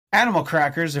Animal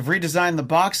Crackers have redesigned the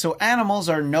box so animals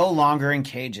are no longer in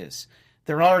cages.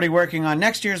 They're already working on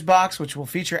next year's box, which will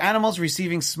feature animals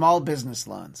receiving small business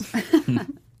loans.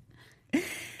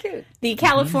 Cute. The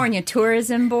California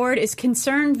Tourism Board is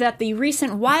concerned that the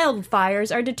recent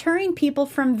wildfires are deterring people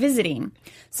from visiting.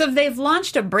 So they've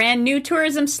launched a brand new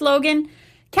tourism slogan,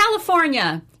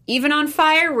 California, even on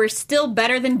fire, we're still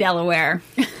better than Delaware.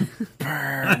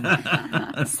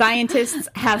 Burn. Scientists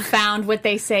have found what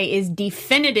they say is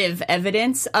definitive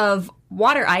evidence of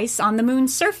water ice on the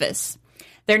moon's surface.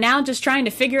 They're now just trying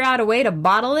to figure out a way to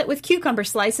bottle it with cucumber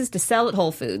slices to sell at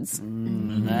Whole Foods.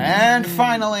 And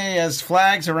finally, as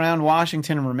flags around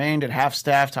Washington remained at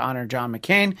half-staff to honor John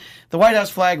McCain, the White House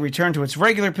flag returned to its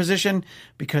regular position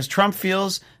because Trump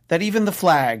feels that even the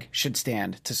flag should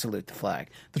stand to salute the flag.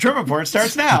 The Trump Report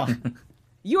starts now.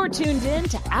 You're tuned in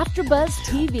to AfterBuzz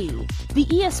TV, the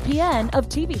ESPN of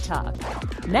TV talk.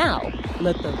 Now,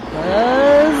 let the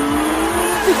buzz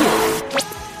begin.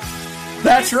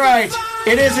 That's right.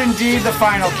 It is indeed the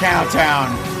final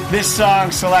countdown. This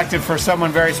song selected for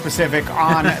someone very specific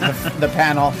on the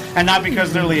panel, and not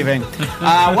because they're leaving.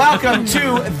 Welcome to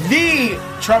the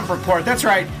Trump Report. That's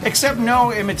right, except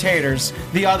no imitators.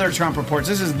 The other Trump Reports.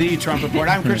 This is the Trump Report.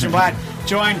 I'm Christian Blatt,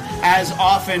 joined as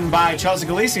often by Chelsea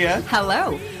Galicia.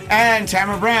 Hello. And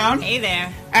Tamara Brown. Hey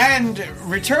there. And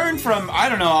returned from, I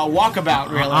don't know, a walkabout,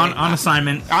 really. On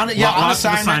assignment. On Lots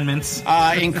of assignment.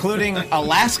 assignments. Including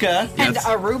Alaska. And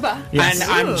Aruba. Yes. And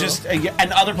I'm just, and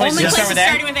other places Only that start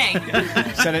places with A. starting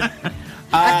with A. Said it.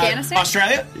 Afghanistan?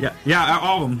 Australia? Yeah,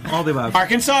 all of them. All the above.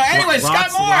 Arkansas? Anyway,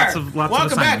 Scott Moore! Lots of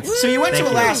Welcome back. assignments. So you went Thank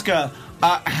to you. Alaska.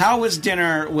 How was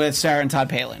dinner with Sarah and Todd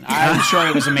Palin? I'm sure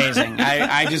it was amazing.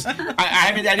 I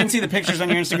didn't see the pictures on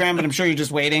your Instagram, but I'm sure you're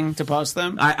just waiting to post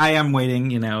them. I am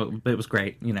waiting, but it was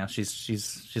great.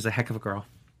 She's a heck of a girl.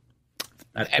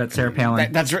 That's Sarah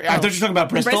Palin. That's right. I thought you were talking about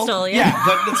Bristol. Bristol, yeah.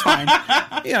 but that's fine.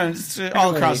 It's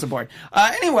all across the board.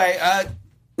 Anyway,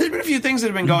 there's been a few things that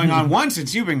have been going on. One,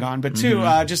 since you've been gone, but two,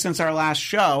 just since our last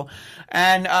show.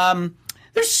 And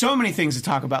there's so many things to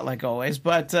talk about, like always.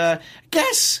 But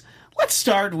let's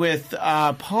start with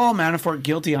Paul Manafort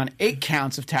guilty on 8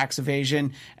 counts of tax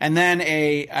evasion, and then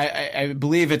I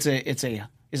believe is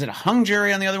it a hung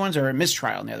jury on the other ones or a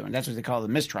mistrial on the other one? That's what they call the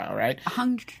mistrial, right? A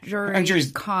hung jury Hung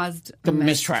jury's caused the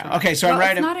mistrial. Okay, so I'm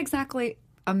right. It's not exactly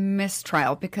a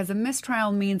mistrial because a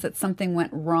mistrial means that something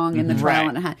went wrong in the trial.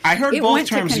 Right. And I heard it both went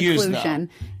terms to used, conclusion.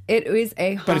 It is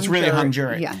a hung But it's really a hung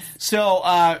jury. Yes. So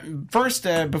first,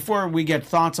 before we get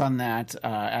thoughts on that,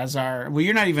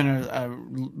 you're not even a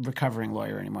recovering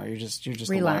lawyer anymore. You're just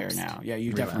Relapsed. a lawyer now. Yeah,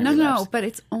 you definitely No, relapsed. but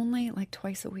it's only like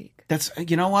twice a week. That's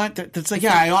what that's like.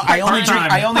 Yeah, I only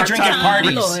drink at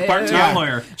parties. Lawyer. Part-time Yeah.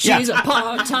 lawyer. She's a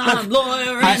part-time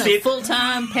lawyer and a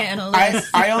full-time panelist.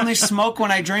 I only smoke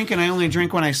when I drink, and I only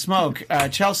drink when I smoke.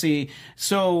 Chelsea,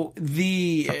 so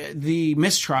the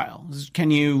mistrial,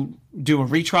 can you do a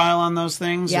retrial on those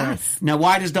things? Yes. Now,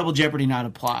 why does double jeopardy not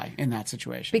apply in that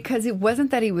situation? Because it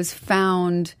wasn't that he was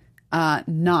found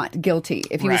not guilty.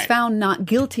 If he was Right. found not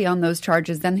guilty on those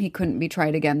charges, then he couldn't be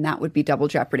tried again. That would be double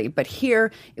jeopardy. But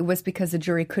here, it was because the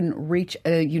jury couldn't reach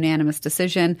a unanimous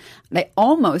decision. They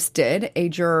almost did. A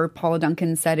juror, Paula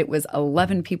Duncan, said it was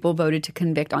 11 people voted to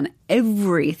convict on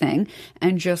everything,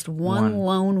 and just one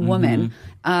lone woman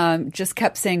just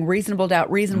kept saying reasonable doubt,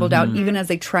 even as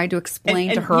they tried to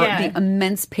explain to her the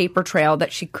immense paper trail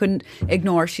that she couldn't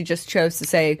ignore. She just chose to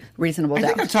say reasonable I doubt.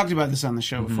 think I've talked about this on the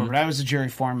show before, but I was a jury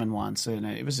foreman once, and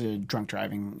it was a drunk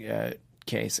driving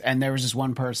case, and there was this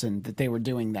one person that they were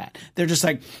doing that. They're just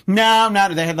like, no, I'm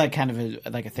not. They had like kind of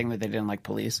a thing that they didn't like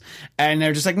police, and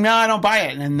they're just like, no, I don't buy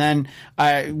it. And then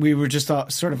we were just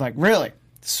sort of like, really?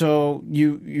 So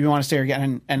you want to stay here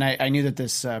again? And I knew that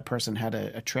this person had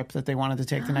a trip that they wanted to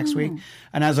take the next week,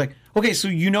 and I was like, okay, so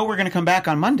we're going to come back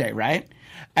on Monday, right?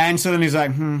 And so then he's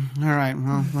like, all right,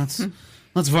 well,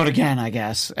 let's vote again, I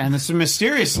guess. And it's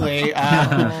mysteriously,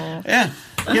 yeah.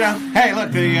 Hey,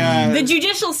 look, the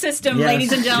judicial system,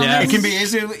 ladies and gentlemen. Yes. it can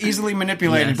be easily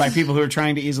manipulated by people who are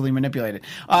trying to easily manipulate it.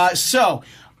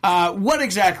 What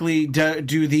exactly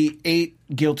do the 8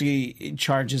 guilty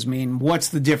charges mean? What's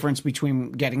the difference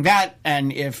between getting that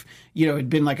and if it'd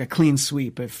been like a clean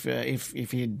sweep? If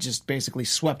he had just basically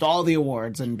swept all the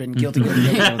awards and been guilty.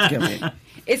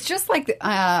 It's just like,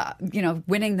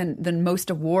 winning the most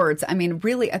awards. I mean,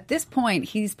 really, at this point,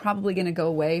 he's probably going to go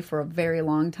away for a very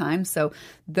long time. So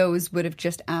those would have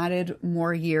just added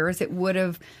more years. It would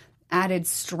have added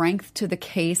strength to the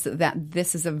case that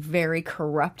this is a very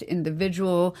corrupt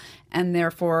individual, and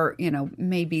therefore,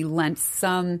 maybe lent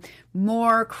some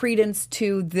more credence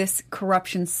to this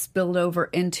corruption spilled over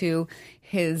into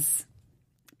his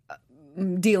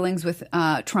dealings with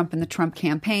Trump and the Trump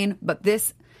campaign, but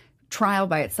this trial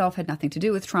by itself had nothing to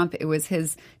do with Trump. It was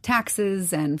his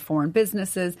taxes and foreign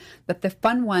businesses. But the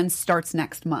fun one starts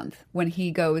next month when he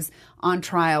goes on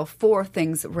trial for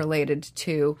things related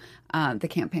to the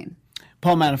campaign.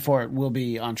 Paul Manafort will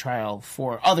be on trial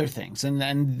for other things,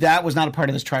 and that was not a part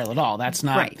of this trial at all. That's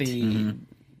not Right.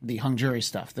 the hung jury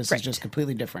stuff. This is just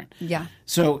completely different. Yeah.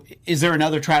 So, is there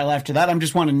another trial after that? I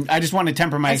just want to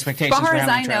temper my expectations. As far for as how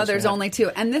many I know, trials we there's have. only 2.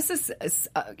 And this is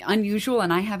unusual,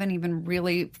 and I haven't even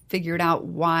really figured out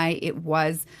why it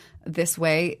was this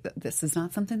way. This is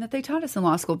not something that they taught us in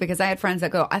law school, because I had friends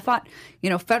that go, I thought,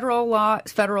 federal law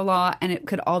is federal law, and it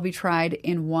could all be tried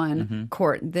in one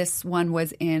court. This one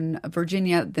was in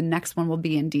Virginia. The next one will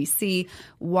be in D.C.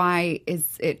 Why is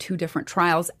it 2 different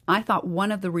trials? I thought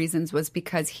one of the reasons was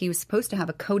because he was supposed to have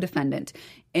a co-defendant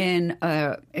in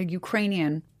a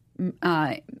Ukrainian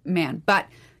man, but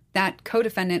that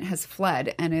co-defendant has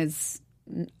fled and is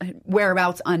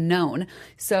whereabouts unknown.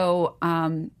 So,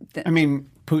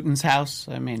 Putin's house.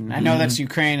 I know that's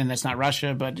Ukraine and that's not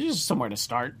Russia, but it's just somewhere to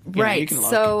start. Right.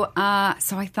 So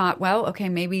I thought, well, okay,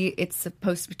 maybe it's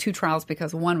supposed to be 2 trials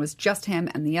because one was just him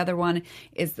and the other one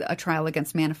is a trial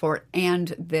against Manafort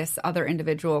and this other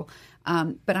individual.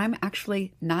 But I'm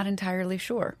actually not entirely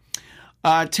sure.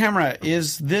 Tamara,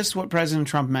 is this what President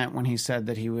Trump meant when he said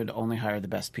that he would only hire the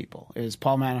best people? Is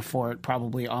Paul Manafort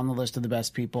probably on the list of the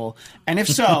best people? And if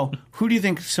so, who do you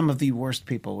think some of the worst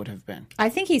people would have been? I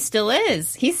think he still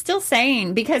is. He's still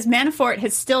saying, because Manafort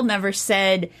has still never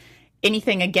said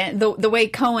anything again. The way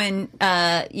Cohen, pulled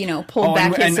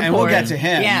back his support. And we'll get to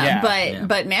him.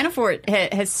 But Manafort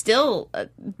has still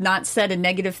not said a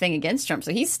negative thing against Trump.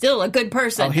 So he's still a good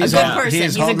person. He's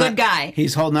a good guy.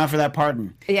 He's holding out for that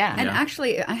pardon. Yeah. And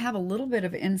actually, I have a little bit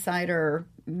of insider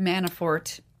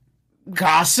Manafort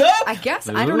gossip. I guess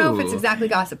I don't know if it's exactly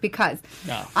gossip, because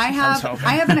I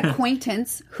have an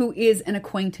acquaintance who is an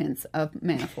acquaintance of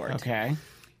Manafort. Okay.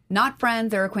 Not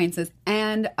friends, they're acquaintances.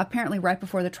 And apparently right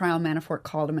before the trial, Manafort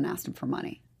called him and asked him for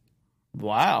money.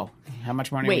 Wow. How much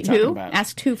money are we Wait, talking who? about?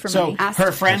 Asked who for So money?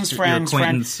 her friend's friend's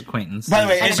friend. Acquaintance. By the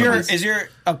way, is your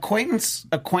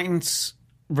acquaintance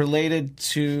related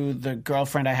to the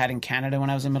girlfriend I had in Canada when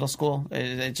I was in middle school?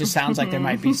 It just sounds like there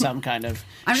might be some kind of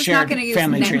I'm just shared not going to use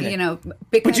family name, tree.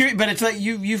 because But it's like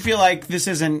you feel like this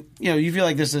isn't, you feel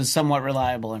like this is somewhat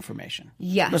reliable information.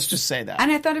 yes. Let's just say that. And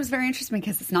I thought it was very interesting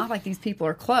because it's not like these people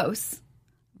are close,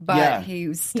 but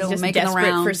he's still He's just making the desperate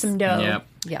rounds for some dough. Yep.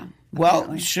 Yeah. Well,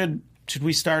 apparently. should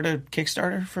we start a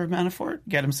Kickstarter for Manafort?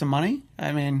 Get him some money?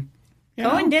 I mean,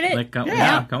 Cohen did it. Cohen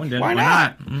did it. Why Why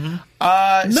not?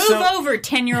 not? Move over,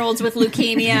 10-year-olds with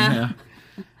leukemia.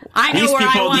 I know These where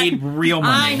people I want. need real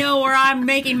money. I know where I'm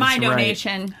making my That's right.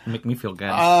 donation. Make me feel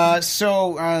good.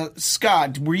 So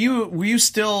Scott, were you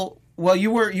still? Well,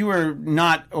 you were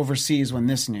not overseas when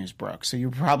this news broke, so you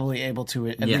were probably able to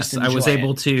at least enjoy I was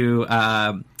able it. to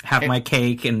have my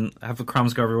cake and have the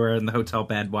crumbs go everywhere in the hotel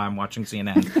bed while I'm watching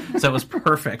CNN. So it was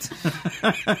perfect.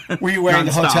 Were you wearing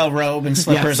the Nonstop. hotel robe and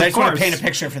slippers? Yes, I of just want to course. paint a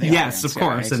picture for the Yes, audience. of course.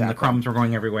 Yeah, And the exactly. crumbs were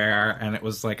going everywhere, and it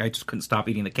was like I just couldn't stop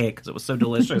eating the cake because it was so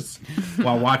delicious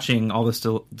while watching all this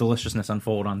deliciousness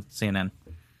unfold on CNN.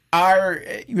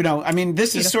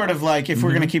 This is sort of like, if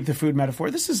we're going to keep the food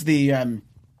metaphor, this is the.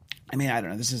 I don't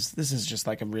know. This is just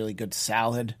like a really good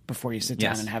salad before you sit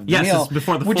down and have the Yes, meal. it's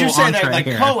before the Would full you say that entree like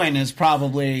here. Cohen is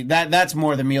probably that's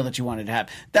more the meal that you wanted to have?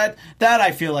 That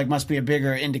I feel like must be a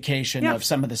bigger indication of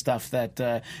some of the stuff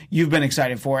that you've been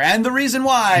excited for, and the reason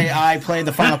why I played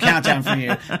the final countdown for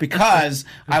you, because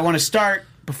I want to start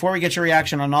before we get your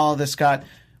reaction on all of this, Scott.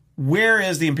 Where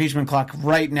is the impeachment clock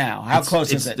right now? How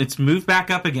close is it? It's moved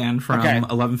back up again from Okay.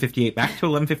 11:58 back to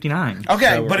 11:59.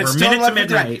 Okay, So but it's we're still minutes to 11:59.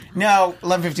 midnight. No,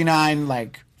 11:59,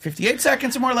 like 58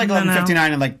 seconds, or more like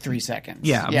 11:59 in like 3 seconds.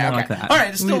 Yeah, more like that. All right,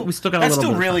 it's still, we still got a that's little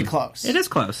still bit of really time. close. It is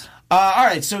close. All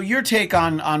right, so your take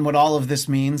on what all of this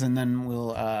means, and then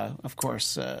we'll, of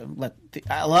course, we'll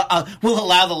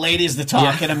allow the ladies to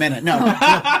talk in a minute. No,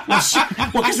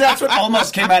 because that's what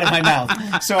almost came out of my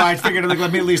mouth. So I figured, like,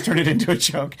 let me at least turn it into a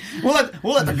joke. We'll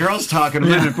let the girls talk in a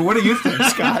minute. But what do you think,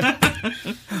 Scott?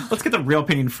 Let's get the real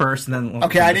opinion first, and then we'll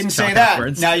Okay, I didn't say talk that.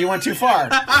 afterwards. Now you went too far.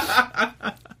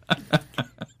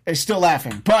 They're still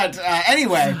laughing. But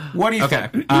anyway, what do you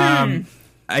think?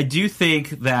 I do think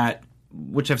that,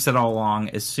 which I've said all along,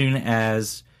 as soon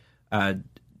as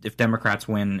if Democrats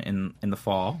win in the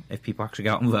fall, if people actually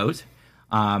go out and vote,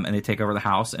 and they take over the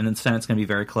House, and then the Senate's going to be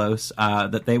very close,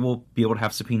 that they will be able to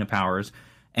have subpoena powers,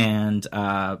 and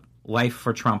life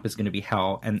for Trump is going to be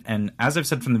hell. And as I've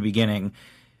said from the beginning,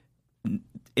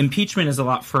 impeachment is a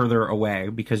lot further away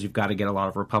because you've got to get a lot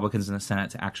of Republicans in the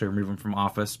Senate to actually remove him from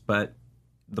office. But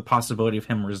the possibility of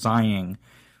him resigning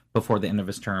before the end of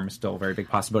his term is still a very big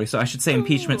possibility. So I should say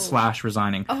impeachment /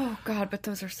 resigning. Oh, God, but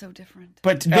those are so different.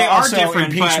 But They are also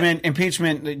different,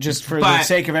 impeachment, just for the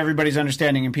sake of everybody's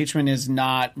understanding, impeachment is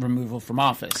not removal from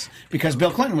office because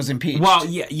Bill Clinton was impeached. Well,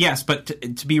 yes, but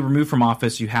to be removed from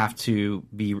office, you have to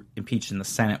be impeached in the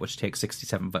Senate, which takes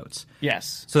 67 votes.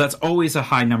 Yes. So that's always a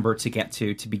high number to get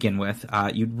to begin with.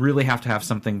 You'd really have to have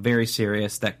something very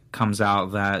serious that comes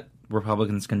out that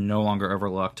Republicans can no longer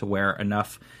overlook, to where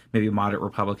enough maybe moderate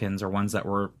Republicans or ones that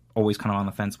were always kind of on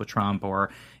the fence with Trump or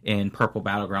in purple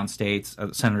battleground states,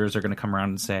 senators are going to come around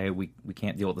and say, we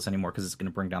can't deal with this anymore because it's going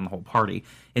to bring down the whole party.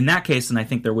 In that case, and I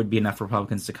think there would be enough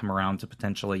Republicans to come around to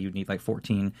potentially, you'd need like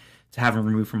 14 to have him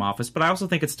removed from office. But I also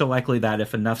think it's still likely that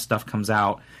if enough stuff comes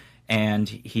out and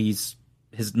his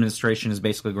administration is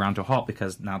basically ground to a halt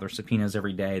because now there's subpoenas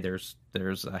every day, there's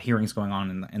hearings going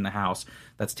on in the House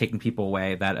that's taking people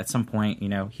away, that at some point,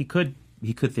 he could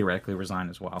theoretically resign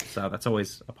as well. So that's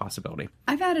always a possibility.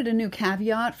 I've added a new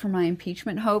caveat for my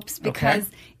impeachment hopes because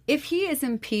if he is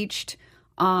impeached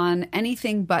on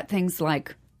anything but things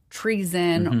like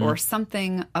treason or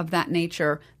something of that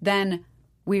nature, then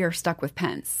we are stuck with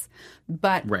Pence.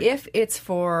 But if it's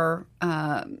for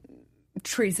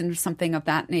treason or something of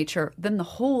that nature, then the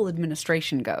whole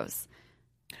administration goes.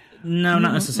 No,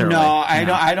 not necessarily. No,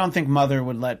 I don't think Mother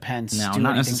would let Pence do not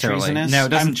anything necessarily. treasonous. No, it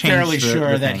doesn't I'm change fairly the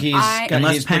sure thing. that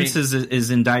unless Pence is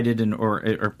indicted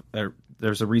or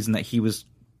there's a reason that he was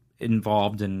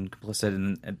involved and complicit,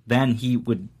 and then he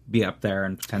would be up there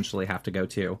and potentially have to go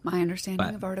too. My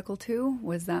understanding of Article 2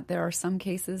 was that there are some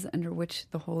cases under which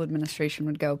the whole administration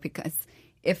would go, because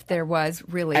if there was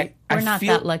really... We're not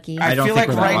that lucky. I don't feel think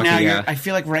like we're that right now lucky, I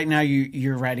feel like right now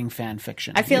you're writing fan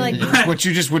fiction. I feel like what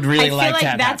you just would really I feel like to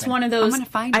have that's happen. one of those. I'm gonna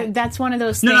find it. That's one of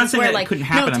those No, I'm things saying where, that like, couldn't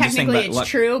happen. no, I'm just saying technically that it's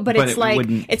true, but it's it like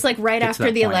wouldn't it's like right get to after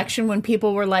that the point. election when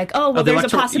people were like, oh, well, the there's a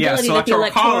electoral- possibility so that the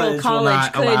electoral electoral college will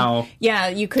not could, allow-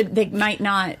 you could, they might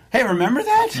not. Hey, remember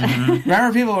that?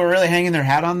 Remember people were really hanging their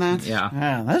hat on that? Yeah.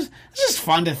 That's just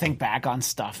fun to think back on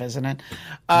stuff, isn't it?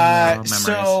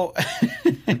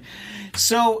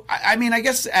 So, I mean, I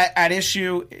guess at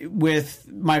issue with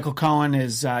Michael Cohen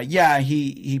is,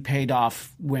 he paid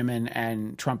off women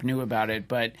and Trump knew about it,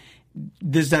 but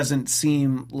this doesn't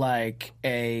seem like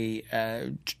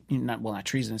not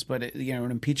treasonous, but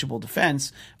an impeachable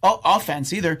offense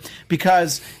either,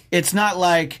 because it's not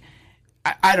like,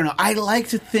 I don't know. I like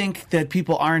to think that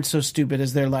people aren't so stupid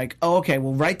as they're like, oh, okay,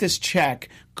 we'll write this check.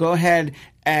 Go ahead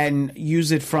and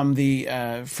use it from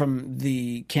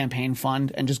the campaign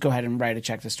fund, and just go ahead and write a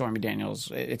check to Stormy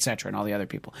Daniels, et cetera, and all the other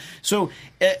people. So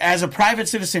as a private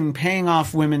citizen paying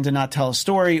off women to not tell a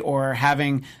story, or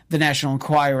having the National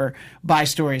Enquirer buy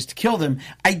stories to kill them,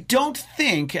 I don't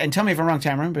think, and tell me if I'm wrong,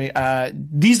 Tamara, but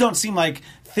these don't seem like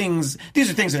things.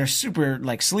 These are things that are super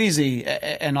like sleazy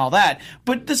and all that,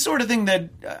 but the sort of thing that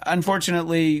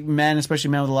unfortunately men,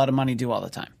 especially men with a lot of money, do all the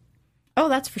time. Oh,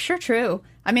 that's for sure true.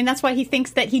 I mean, that's why he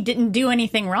thinks that he didn't do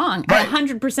anything wrong. Right. I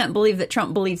 100% believe that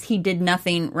Trump believes he did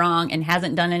nothing wrong and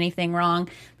hasn't done anything wrong,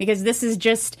 because this is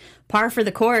just par for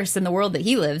the course in the world that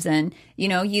he lives in.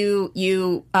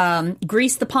 You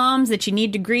grease the palms that you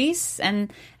need to grease,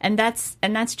 and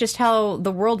that's just how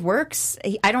the world works.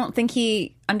 I don't think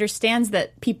he understands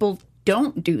that people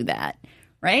don't do that,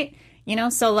 right?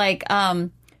 So like.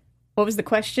 What was the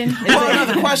question?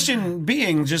 The question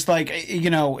being just like,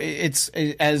 it's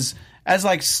as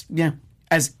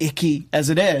icky as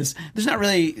it is. There's not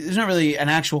really an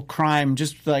actual crime.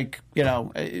 Just like,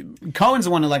 Cohen's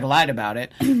the one who lied about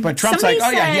it, but Trump's Somebody he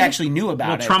said- actually knew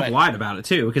about it. Trump but- lied about it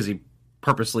too because he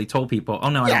purposely told people, "Oh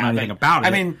no, I don't know anything but, about it." I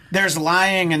mean, there's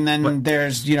lying, and then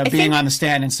there's being think- on the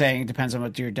stand and saying it depends on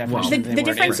what your definition. The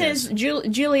difference is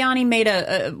Giuliani made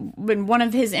in one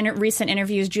of his recent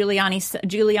interviews.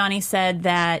 Giuliani said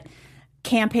that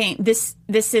campaign this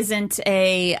isn't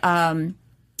a.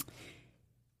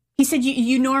 He said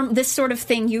this sort of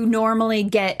thing you normally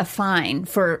get a fine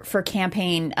for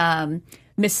campaign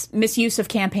misuse of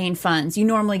campaign funds. You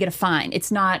normally get a fine.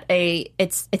 It's not a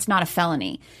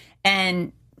felony.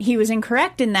 And he was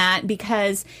incorrect in that,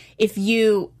 because if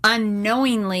you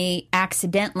unknowingly,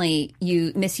 accidentally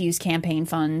you misuse campaign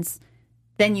funds,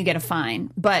 then you get a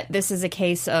fine. But this is a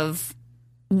case of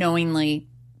knowingly,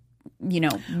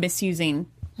 misusing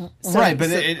Right, but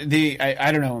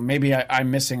I don't know. Maybe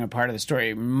I'm missing a part of the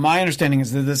story. My understanding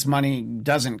is that this money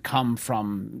doesn't come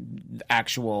from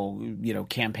actual,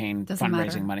 campaign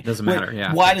fundraising money. Doesn't matter.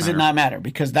 Yeah. Why does it not matter?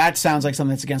 Because that sounds like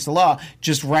something that's against the law.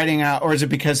 Just writing out, or is it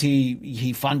because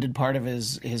he funded part of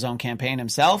his own campaign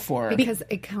himself, or because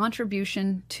a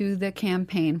contribution to the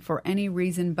campaign for any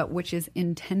reason but which is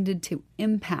intended to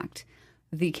impact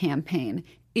the campaign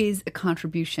is a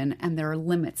contribution, and there are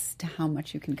limits to how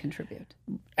much you can contribute.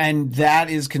 And that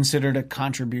is considered a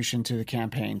contribution to the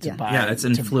campaign to buy. Yeah, it's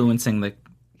influencing the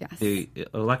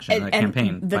election, the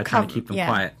campaign, by trying to keep them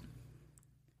quiet.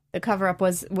 The cover-up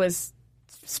was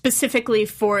specifically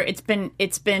for it's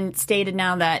been stated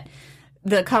now that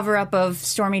the cover-up of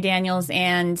Stormy Daniels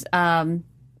and Karen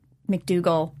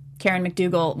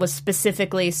McDougal, was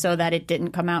specifically so that it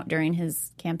didn't come out during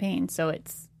his campaign. So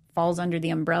it's falls under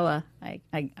the umbrella. I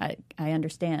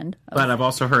understand. But I've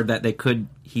also heard that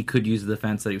he could use the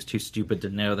defense that he was too stupid to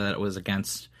know that it was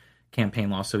against campaign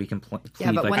law, so he can plead but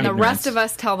when ignorance. the rest of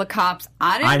us tell the cops,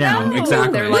 I know know.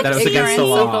 exactly. They're like, that it was ignorance against the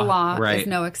law. of the law Right. is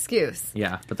no excuse.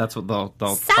 Yeah, but that's what they'll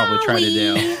probably try to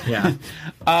do. Yeah.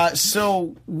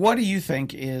 So what do you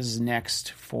think is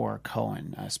next for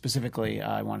Cohen? Specifically,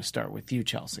 I want to start with you,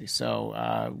 Chelsea.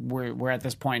 So we're at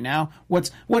this point now.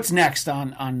 What's next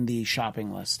on the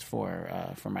shopping list for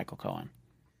Michael Cohen?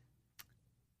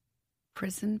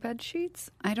 Prison bed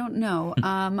sheets? I don't know.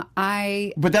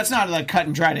 But that's not like cut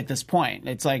and dried at this point.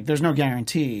 It's like there's no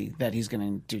guarantee that he's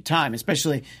going to do time,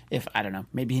 especially if, I don't know,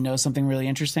 maybe he knows something really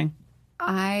interesting.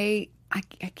 I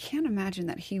can't imagine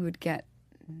that he would get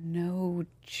no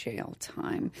jail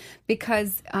time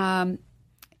because I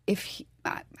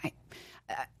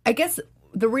guess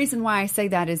the reason why I say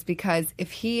that is because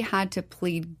if he had to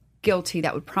plead guilty,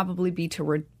 that would probably be to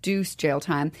reduce jail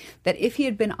time. That if he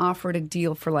had been offered a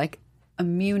deal for like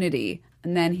immunity,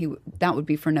 and then that would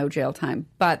be for no jail time.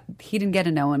 But he didn't get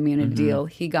a no immunity deal.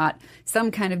 He got some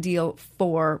kind of deal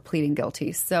for pleading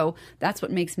guilty. So that's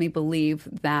what makes me believe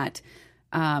that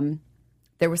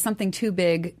there was something too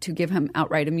big to give him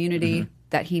outright immunity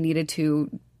that he needed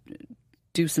to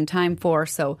do some time for.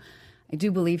 So I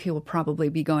do believe he will probably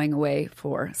be going away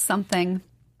for something.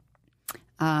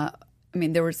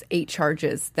 There was 8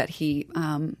 charges that he,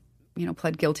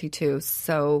 pled guilty to.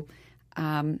 So,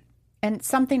 and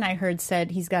something I heard said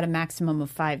he's got a maximum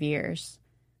of 5 years.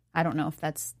 I don't know if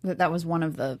that was one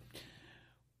of the.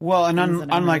 Well, and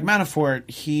unlike Manafort,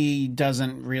 he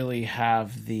doesn't really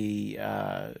have the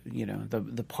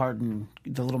the pardon,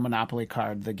 the little monopoly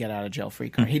card, the get out of jail free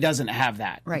card. He doesn't have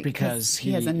that, right? Because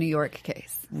he has a New York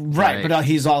case, right? But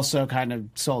he's also kind of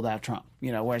sold out Trump,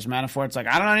 Whereas Manafort's like,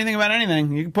 I don't know anything about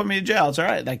anything. You can put me in jail, it's all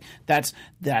right. Like that's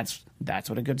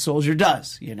what a good soldier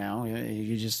does,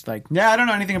 You just like, I don't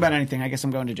know anything about anything. I guess I'm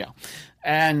going to jail.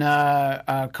 And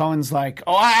Cohen's like,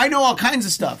 I know all kinds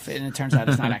of stuff, and it turns out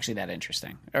it's not actually that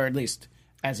interesting, or at least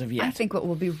as of yet. I think what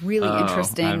will be really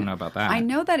interesting. I don't know about that. I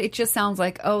know that it just sounds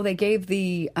like, they gave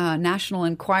the National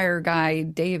Enquirer guy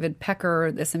David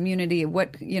Pecker this immunity.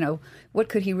 What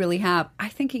could he really have? I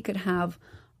think he could have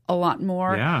a lot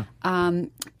more. Yeah.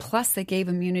 Plus, they gave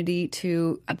immunity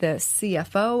to the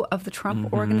CFO of the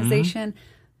Trump organization.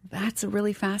 That's a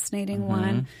really fascinating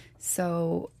one.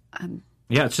 So.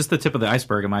 Yeah, it's just the tip of the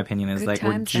iceberg, in my opinion. Is like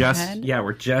we're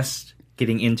just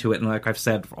getting into it, and like I've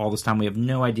said for all this time, we have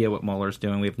no idea what Mueller's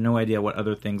doing. We have no idea what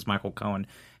other things Michael Cohen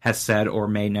has said or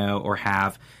may know or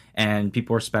have, and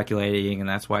people are speculating, and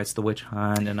that's why it's the witch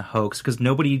hunt and a hoax because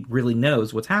nobody really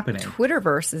knows what's happening.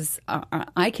 Twitterverse is.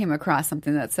 I came across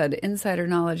something that said insider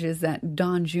knowledge is that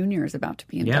Don Jr. is about to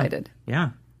be indicted.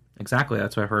 Yeah. Exactly.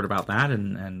 That's what I heard about that,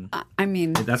 and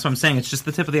that's what I'm saying. It's just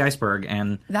the tip of the iceberg,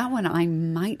 and that one I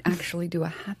might actually do a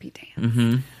happy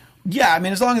dance. Yeah,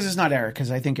 as long as it's not Eric,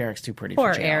 because I think Eric's too pretty.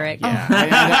 Poor for jail. Eric. Yeah,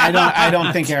 I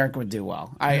don't think Eric would do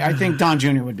well. I think Don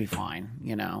Jr. would be fine,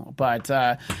 But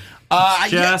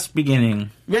just beginning,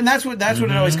 and that's what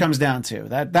it always comes down to.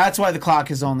 That's why the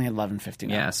clock is only 11:59.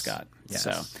 Yes, Scott. Yes.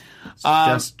 So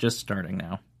just starting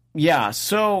now. Yeah.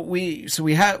 So we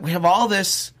have all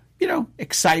this.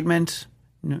 Excitement,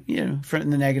 in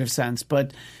the negative sense.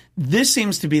 But this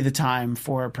seems to be the time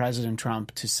for President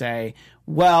Trump to say,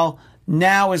 well,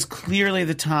 now is clearly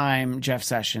the time, Jeff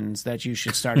Sessions, that you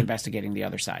should start investigating the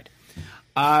other side.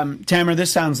 Tamara,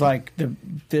 this sounds like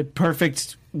the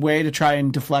perfect way to try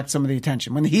and deflect some of the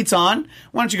attention. When the heat's on,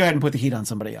 why don't you go ahead and put the heat on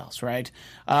somebody else, right?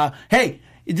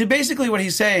 Basically what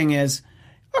he's saying is,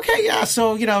 okay, yeah,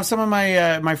 so, some of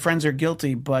my friends are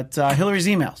guilty, but Hillary's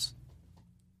emails.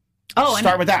 Oh,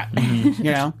 start with that.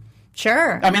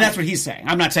 Sure. I mean, that's what he's saying.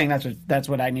 I'm not saying that's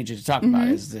what I need you to talk about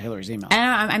is Hillary's email.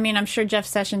 And I mean, I'm sure Jeff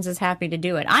Sessions is happy to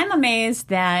do it. I'm amazed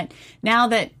that now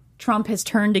that Trump has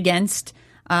turned against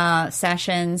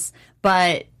Sessions,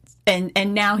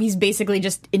 and now he's basically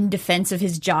just in defense of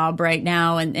his job right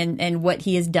now and what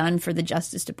he has done for the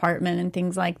Justice Department and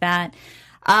things like that.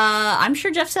 I'm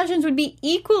sure Jeff Sessions would be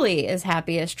equally as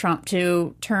happy as Trump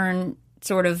to turn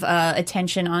sort of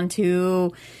attention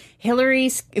onto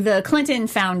the Clinton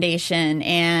Foundation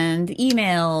and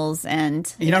emails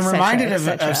and I'm reminded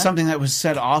of something that was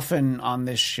said often on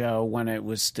this show when it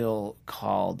was still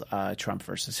called Trump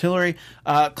versus Hillary.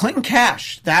 Clinton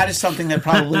cash. That is something that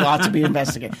probably ought to be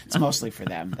investigated. It's mostly for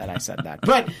them that I said that.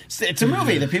 But it's a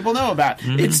movie that people know about.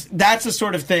 That's the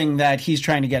sort of thing that he's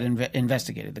trying to get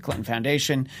investigated. The Clinton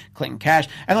Foundation, Clinton cash.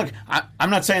 And look, I'm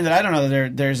not saying that I don't know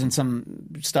that there isn't some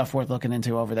stuff worth looking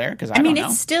into over there because I don't know.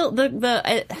 It's still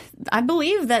I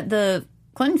believe that the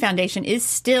Clinton Foundation is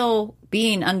still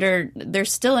there's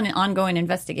still an ongoing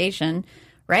investigation,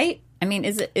 right? I mean,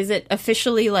 is it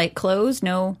officially like closed?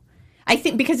 No. I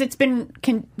think because it's been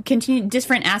continued,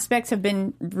 different aspects have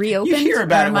been reopened. You hear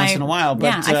about it once in a while,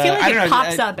 but I feel like it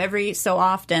pops up every so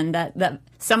often that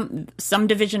some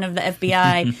division of the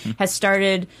FBI has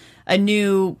started a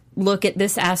new look at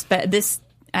this aspect, this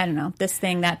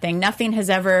thing, that thing. Nothing has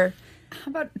ever... How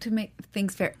about to make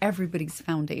things fair, everybody's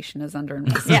foundation is under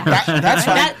investigation. Yeah, that's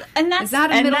fine. Is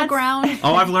that a middle ground?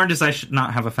 All I've learned is I should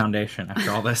not have a foundation after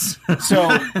all this.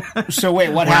 So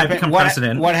wait, what happened?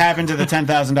 What happened to the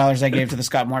 $10,000 I gave to the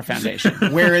Scott Moore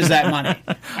Foundation? Where is that money?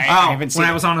 I haven't seen when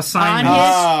I was on assignment.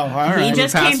 all right. He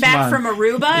just came back from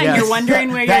Aruba, and you're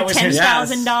wondering where your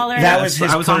 $10,000. That was his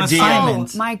I was on per diem.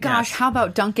 assignment. Oh my gosh! Yes. How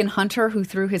about Duncan Hunter, who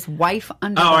threw his wife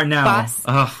under I the know.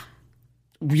 bus?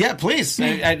 Yeah, please.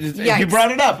 You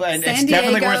brought it up, and it's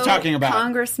definitely worth talking about.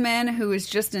 Congressman who was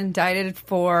just indicted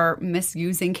for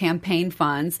misusing campaign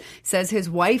funds says his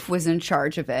wife was in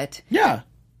charge of it. Yeah.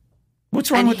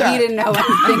 What's wrong with that? He didn't know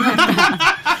anything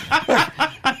about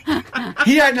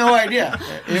He had no idea.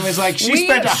 It was like she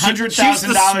spent $100,000 She's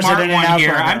the smart at In-N-Out one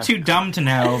here. Burger. I'm too dumb to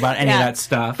know about any of that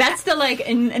stuff. That's the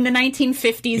in the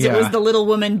 1950s. It was the little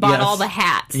woman bought all the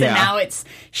hats, and now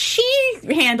she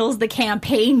handles the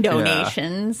campaign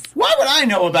donations. Why would I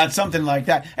know about something like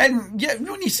that? And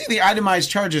when you see the itemized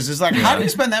charges, it's like, how do you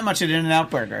spend that much at In-N-Out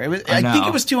Burger? I think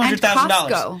it was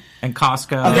 $200,000. And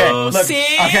Costco. Okay, look,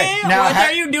 what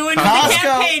are you doing with the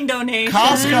campaign donations?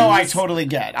 Costco, I totally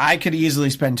get. I could easily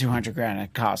spend $200,000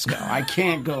 at Costco. I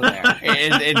can't go there.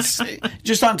 It's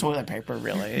just on toilet paper,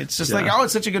 really. It's just like,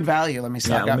 it's such a good value. Let me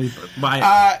stock up. Let me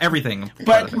buy everything.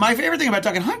 But my favorite thing about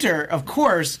Duncan Hunter, of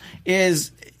course,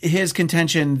 is his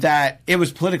contention that it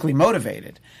was politically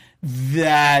motivated.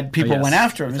 That people went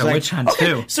after him. It's a witch hunt,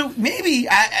 too. So maybe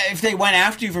if they went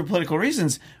after you for political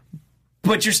reasons,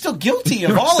 but you're still guilty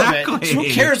of all of it. So who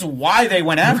cares why they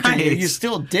went after you? You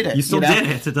still did it. You still did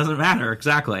it. It doesn't matter.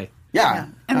 Exactly. Yeah.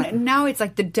 And now it's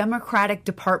like the Democratic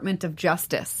Department of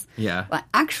Justice. Yeah. Like,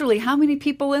 actually, how many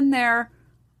people in there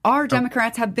are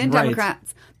Democrats, have been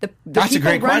Democrats? That's a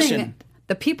great question.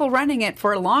 The people running it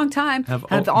for a long time have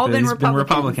all been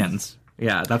Republicans.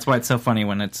 Yeah, that's why it's so funny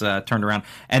when it's turned around.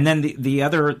 And then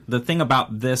the thing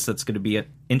about this that's going to be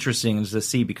interesting is to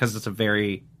see, because it's a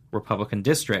very Republican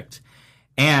district.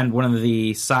 And one of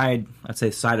the side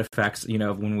effects,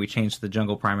 when we changed the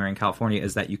jungle primary in California,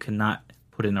 is that you cannot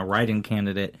put in a write-in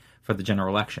candidate for the general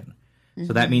election.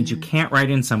 So that means you can't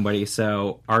write in somebody.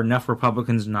 So are enough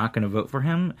Republicans not going to vote for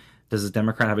him? Does a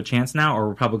Democrat have a chance now? Or are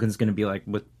Republicans going to be like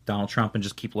with Donald Trump and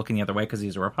just keep looking the other way because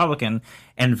he's a Republican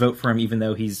and vote for him even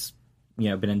though he's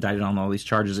been indicted on all these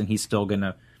charges and he's still going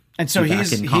to... And so he's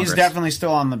definitely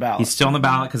still on the ballot. He's still on the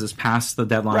ballot because it's past the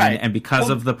deadline, right. And because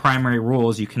of the primary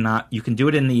rules, you can do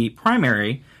it in the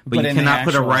primary, but you cannot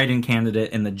put a write-in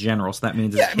candidate in the general. So that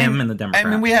means it's him and the Democrat. I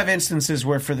mean, we have instances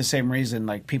where, for the same reason,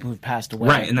 like people who've passed away,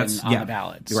 right, and that's on the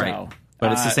ballot. Right. So,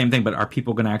 but it's the same thing. But are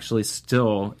people going to actually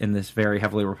still, in this very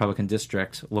heavily Republican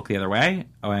district, look the other way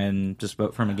and just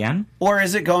vote for him again? Or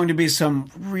is it going to be some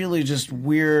really just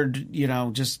weird,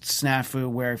 just snafu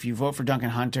where if you vote for Duncan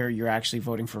Hunter, you're actually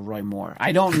voting for Roy Moore?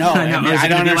 I don't know. I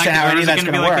don't understand how any of that's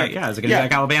going to work. Is it going to be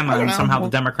like Alabama and somehow the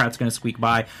Democrat's going to squeak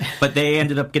by? But they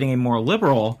ended up getting a more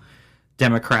liberal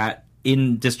Democrat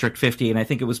in District 50, and I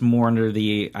think it was more under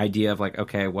the idea of like,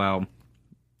 okay, well,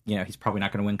 he's probably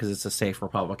not going to win because it's a safe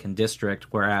Republican district,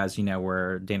 whereas,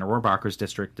 where Dana Rohrabacher's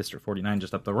district, District 49,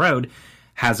 just up the road,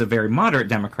 has a very moderate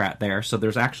Democrat there. So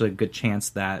there's actually a good chance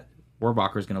that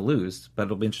Rohrabacher is going to lose. But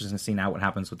it'll be interesting to see now what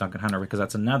happens with Duncan Hunter, because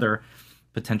that's another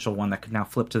potential one that could now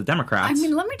flip to the Democrats. I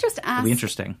mean, let me just ask, it'll be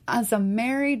interesting. As a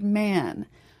married man,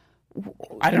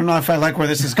 I don't know if I like where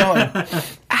this is going.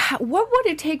 What would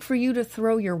it take for you to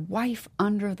throw your wife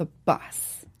under the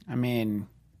bus? I mean,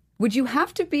 would you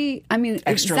have to be? I mean,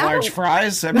 extra large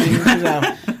fries. I mean,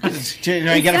 do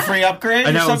I get a free upgrade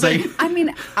or something? I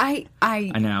mean, I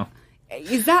know.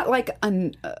 Is that like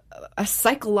a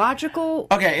psychological?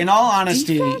 Okay, in all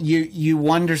honesty, defect? you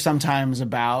wonder sometimes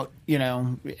about,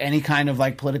 any kind of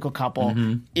like political couple.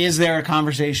 Is there a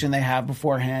conversation they have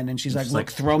beforehand? And she's like, "Look,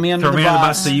 throw me under the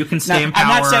bus so you can stay in power.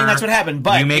 I'm not saying that's what happened,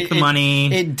 but you make the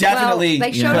money. It definitely. Well,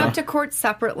 they showed up to court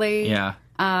separately. Yeah.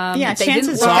 Yeah, they chances didn't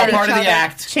It's look all at part each of the other.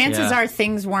 act. Chances Yeah. are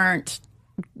things weren't.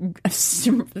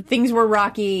 Things were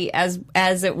rocky as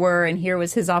it were, and here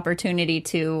was his opportunity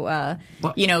to,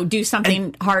 do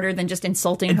something harder than just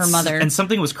insulting her mother. And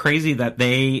something was crazy that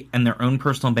they, in their own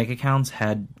personal bank accounts,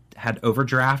 had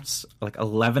overdrafts like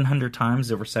 1,100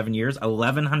 times over 7 years.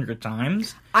 1,100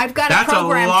 times. I've got That's a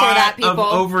program a lot for that, people. of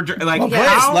overdraft. Like, Well, please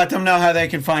how? let them know how they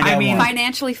can find out more.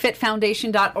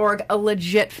 financiallyfitfoundation.org, a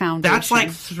legit foundation. That's like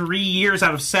 3 years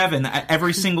out of 7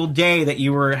 every single day that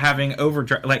you were having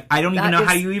overdraft. Like, I don't even That know is-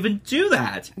 how you even do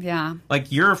that. Yeah.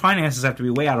 Like, your finances have to be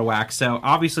way out of whack. So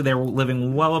obviously they were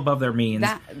living well above their means.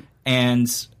 And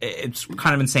it's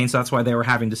kind of insane. So that's why they were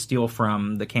having to steal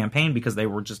from the campaign, because they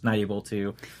were just not able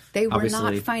to. They were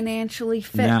obviously. not financially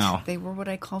fit. No. They were what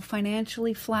I call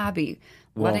financially flabby.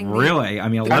 Well, letting really? I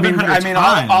mean, I 1,100 mean,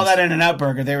 times. all that In-N-Out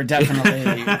burger, they were definitely.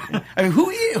 I mean, who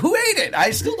ate it?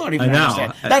 I still don't even I know.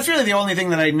 understand. That's really the only thing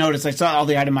that I noticed. I saw all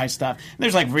the itemized stuff.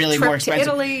 There's like really Trip more to expensive.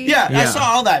 Italy. Yeah, I Yeah. saw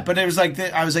all that, but it was like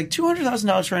I was like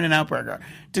 $200,000 for an In-N-Out burger.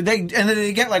 Did they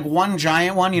get like one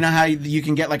giant one? You know how you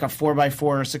can get like a 4x4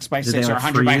 or 6x6 Did they, or like,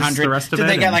 100 by freeze 100? the rest of Did it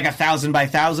they get and- like 1,000 by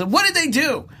 1,000? What did they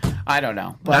do? I don't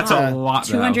know. But, That's a lot,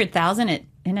 though. 200,000 at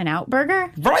In-N-Out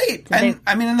Burger? Right, and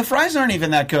I mean, and the fries aren't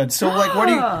even that good. So, like, what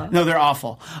do you? No, they're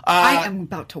awful. I am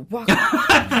about to walk.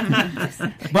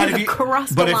 But if you Cross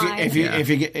the but line.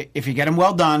 if you get them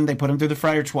well done, they put them through the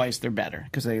fryer twice. They're better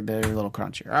because they're a little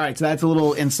crunchier. All right, so that's a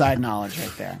little inside knowledge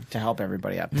right there to help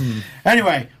everybody out.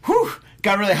 Anyway,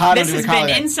 got really hot This under has the collar.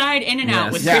 been Inside In-N-Out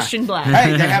Yes. with Yeah. Christian Black.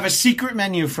 Hey, they have a secret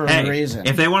menu for a reason.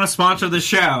 If they want to sponsor the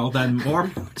show, then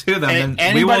more to them.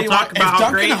 Then we will Anybody talk if about how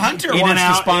Duncan great Hunter wants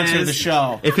In-N-Out to sponsor is. the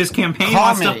show, If his campaign call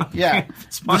wants me. to Yeah,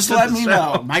 sponsor just let the me show.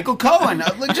 know. Michael Cohen,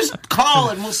 just call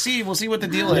and we'll see what the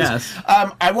deal is. Yes.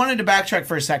 I wanted to backtrack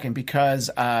for a second because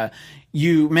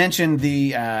you mentioned the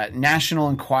National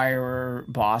Enquirer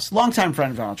boss, longtime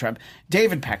friend of Donald Trump,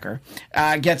 David Pecker,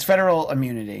 gets federal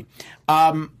immunity.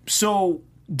 So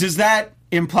does that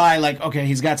imply like, okay,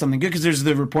 he's got something good? Because there's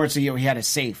the reports that he had a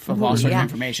safe of all sorts of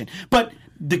information, but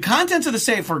the contents of the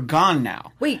safe are gone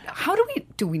now. Wait, how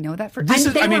do we know that for? This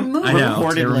is, they I were mean, moved. I know,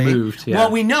 reportedly. they were moved, yeah.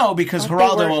 Well, we know because But they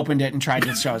Geraldo were- opened it and tried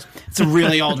to show us. It's a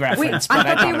really old reference, but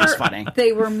I thought it was funny.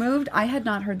 They were moved. I had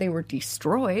not heard they were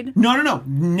destroyed. No.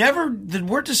 Never. The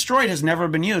word destroyed has never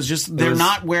been used. Just they're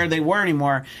not where they were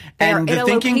anymore. They're And in the a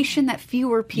thinking, location that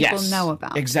fewer people yes, know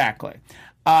about. Exactly.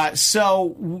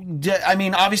 I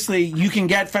mean, obviously, you can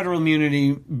get federal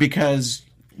immunity because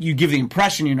you give the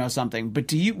impression you know something. But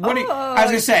do you? What? I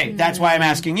was gonna say that's why I'm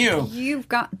asking you. You've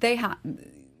got. They have.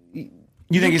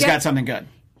 You think he's got something good?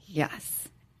 Yes.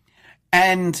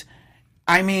 And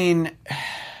I mean,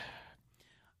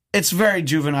 it's a very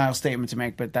juvenile statement to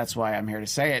make, but that's why I'm here to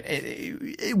say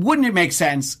it. Wouldn't it make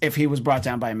sense if he was brought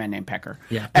down by a man named Pecker?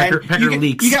 Yeah, And Pecker you get,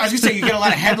 leaks. I was going to say, you get a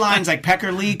lot of headlines like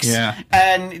Pecker leaks. Yeah.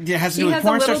 And it has to He do with has a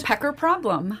porn little stars. pecker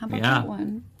problem. How about Yeah. that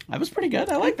one? That was pretty good.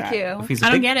 I like that. Thank you. If he's a I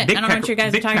don't big- get it. big I don't know what you guys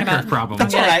are big talking pecker about. Problem.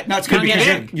 That's all get right. it. No, it's good Don't get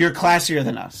because it. you're classier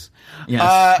than us.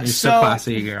 Yes, you're so so-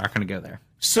 classy. You're not going to go there.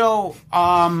 So,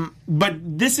 but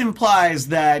this implies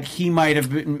that he might have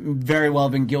very well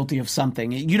been guilty of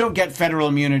something. You don't get federal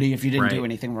immunity if you didn't do Right.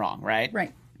 anything wrong, right?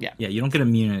 Right. Yeah. Yeah, you don't get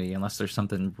immunity unless there's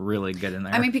something really good in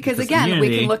there. I mean, because again, we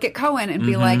immunity- can look at Cohen and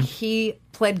be like, he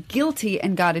pled guilty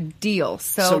and got a deal.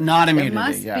 So not immunity, there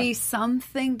must yeah. be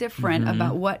something different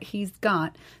about what he's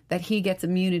got that he gets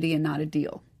immunity and not a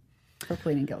deal for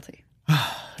pleading guilty.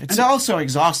 It's also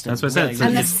exhausting. That's what I said. really.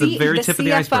 And It's the very tip of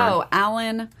the CFO,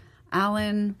 iceberg.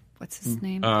 Alan, what's his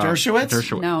name?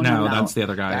 Dershowitz? No, that's the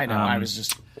other guy. I know. I was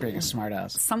just being a smart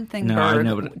ass. Something No, I Berg.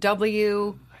 know, but-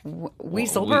 W.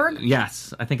 Weaselberg?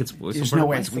 Yes, I think it's Weisselberg. There's no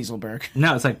way it's Weaselberg.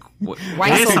 No, it's like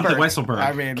Weisselberg. something Weisselberg.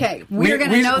 I mean, Okay, we're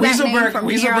gonna know that name Weaselberg, from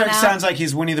here on Weaselberg out. sounds like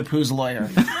he's Winnie the Pooh's lawyer.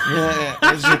 Yeah,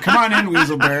 it's like, come on in,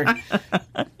 Weaselberg.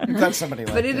 That's somebody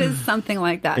like But it that. is something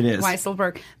like that. It is.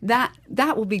 Weisselberg. That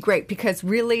will be great because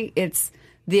really it's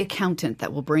the accountant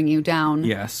that will bring you down.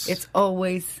 Yes. It's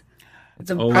always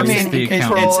the always I person mean, the in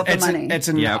control of the it's money.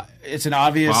 an Yep. it's an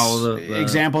obvious Follow the-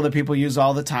 example that people use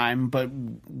all the time. But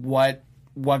what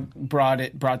what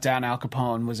brought down Al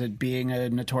Capone? Was it being a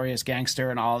notorious gangster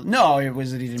and all? No, it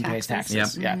was that he didn't pay his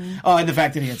taxes. Yep. Yeah. Oh, and the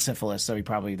fact that he had syphilis, so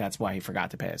that's why he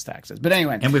forgot to pay his taxes. But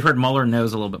anyway, And we've heard Mueller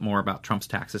knows a little bit more about Trump's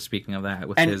taxes. Speaking of that,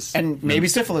 with and maybe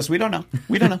syphilis. We don't know.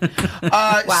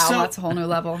 Wow, so, that's a whole new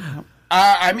level.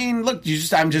 I mean, look,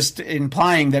 I'm just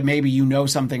implying that maybe you know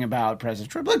something about President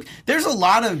Trump. Look, there's a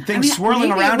lot of things swirling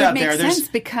maybe around it would out make there. sense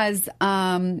because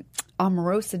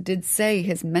Omarosa did say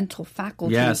his mental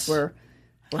faculties were.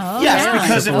 Yes,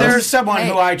 because if there's someone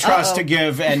who I trust to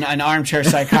give an armchair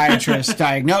psychiatrist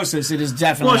diagnosis, it is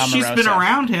definitely Well, she's Omarosa. been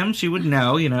around him. She would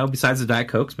know, besides the Diet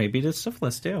Cokes, maybe it is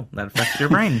syphilis, too. That affects your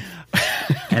brain.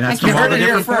 And that's You from all heard the it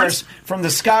here different first from the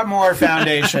Scott Moore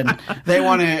Foundation. They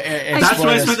want to That's what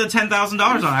I spent the $10,000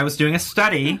 on. I was doing a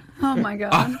study. Oh my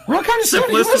God! What kind of study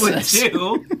Syphilis was would this?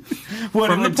 do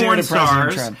What from it the would do porn to President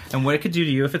stars Trump. and what it could do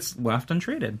to you if it's left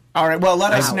untreated. All right, well,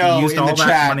 let us know used in the all that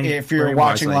chat money if you're very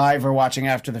watching wisely. live or watching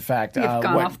after the fact. You've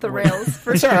gone off the rails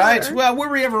for It's sure. all right. Well, were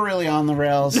we ever really on the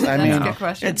rails? I mean, a good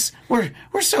question. We're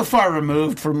so far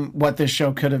removed from what this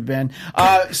show could have been.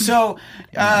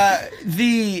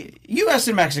 The U.S.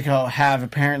 and Mexico have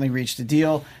apparently reached a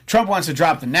deal. Trump wants to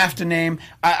drop the NAFTA name.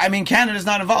 I mean, Canada's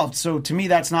not involved, so to me,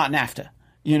 that's not NAFTA.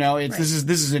 This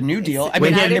is a new deal. I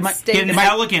mean, United it might- States- He had an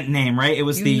elegant name, right? It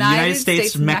was the United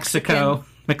States Mexico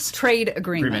Trade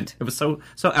Agreement. It was so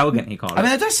elegant, he called it. I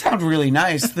mean, that does sound really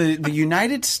nice. The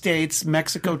United States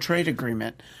Mexico Trade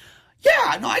Agreement.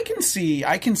 Yeah, no, I can see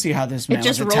how this man It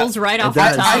just was rolls right off the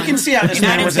does. tongue. I can see how this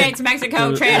man United was States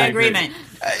Mexico Trade Yeah, Agreement.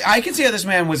 I can see how this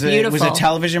man was a Beautiful.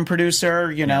 television producer,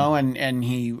 and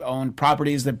he owned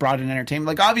properties that brought in entertainment.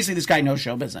 Like, obviously, this guy knows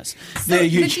show business. The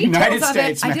United details of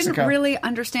States, it, I Mexico. didn't really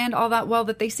understand all that well.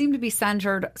 That they seem to be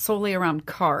centered solely around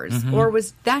cars, or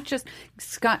was that just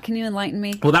Scott? Can you enlighten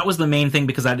me? Well, that was the main thing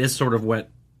because that is sort of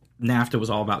what NAFTA was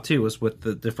all about too, was with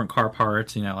the different car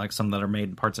parts, like some that are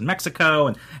made parts in Mexico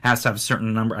and has to have a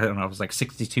certain number. I don't know, it was like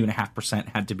 62.5%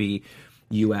 had to be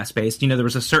U.S. based. There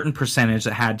was a certain percentage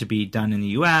that had to be done in the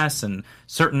U.S. and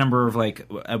certain number of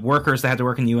workers that had to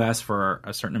work in the U.S. for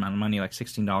a certain amount of money, like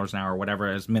 $16 an hour or whatever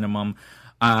as minimum.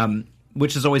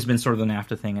 Which has always been sort of the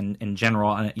NAFTA thing in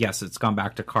general. And yes, it's gone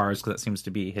back to cars because that seems to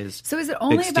be his. So is it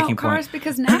only about cars?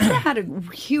 Because NAFTA had a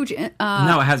huge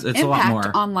No, it has. It's impact a lot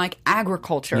more on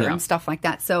agriculture Yeah. and stuff like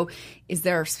that. So is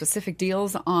there specific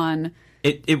deals on?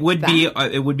 It would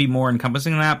be more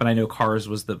encompassing than that, but I know cars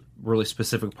was the really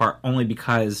specific part only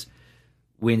because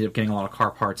we ended up getting a lot of car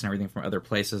parts and everything from other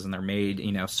places, and they're made,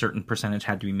 certain percentage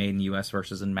had to be made in the U.S.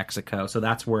 versus in Mexico. So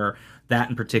that's where that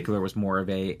in particular was more of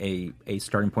a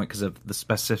starting point because of the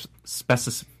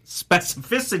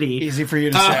specificity. Easy for you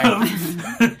to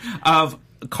say. Of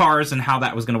cars and how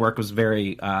that was going to work was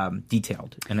very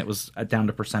detailed, and it was down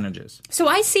to percentages. So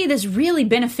I see this really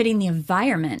benefiting the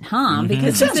environment, huh?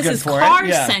 Because Sounds since good this is for it,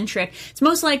 car-centric, it's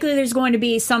most likely there's going to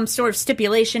be some sort of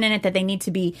stipulation in it that they need to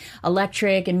be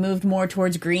electric and moved more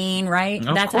towards green, right?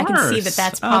 Of I can see course.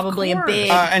 that's Of probably a course.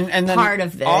 big and then part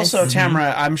of this. Also,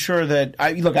 Tamara, I'm sure that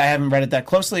I haven't read it that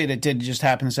closely, and it did just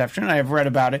happen this afternoon. I have read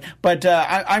about it, but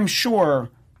I'm sure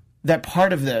that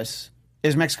part of this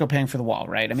is Mexico paying for the wall,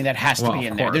 right? I mean, that has to be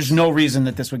in there. course. There's no reason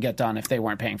that this would get done if they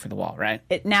weren't paying for the wall, right?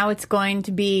 Now it's going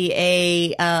to be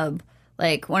a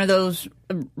one of those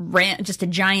just a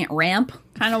giant ramp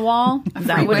kind of wall. Is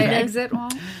that what Freeway it is? exit wall?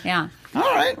 Yeah. All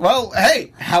right. Well,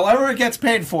 hey, however it gets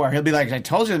paid for, he'll be like, I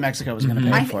told you that Mexico was going to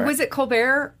pay for it. Was it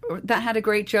Colbert that had a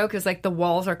great joke? Is the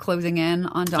walls are closing in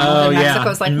on Donald, and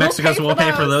Mexico's like, and Mexico's we'll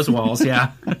pay for those walls,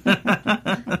 yeah.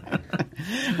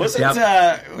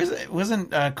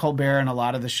 Wasn't Colbert and a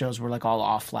lot of the shows were all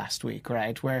off last week,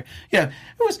 right? Where it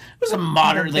was a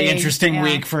moderately Big, interesting yeah.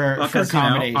 week for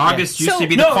comedy. August used So- to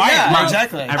be the No, quiet yeah, month.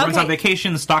 exactly. Everyone's Okay. on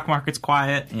vacation, the stock market's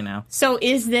quiet, So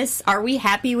are we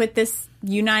happy with this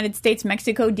United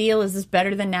States-Mexico deal? Is this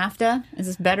better than NAFTA? Is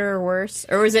this better or worse?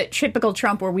 Or is it typical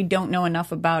Trump where we don't know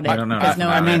enough about it? I don't know because enough no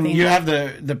about one it. I mean, really you knows?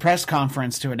 have the press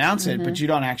conference to announce it, but you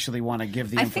don't actually want to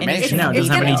give the I think information. No, it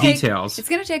doesn't have gonna any details. It's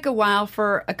going to take a while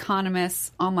for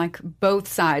economists on both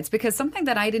sides, because something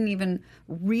that I didn't even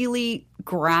really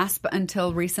grasp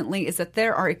until recently is that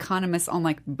there are economists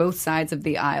on both sides of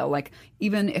the aisle.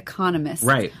 Even economists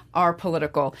Right. are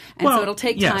political, and Well, so it'll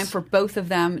take yes. time for both of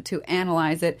them to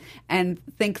analyze it and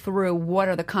think through what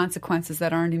are the consequences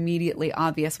that aren't immediately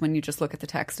obvious when you just look at the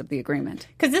text of the agreement.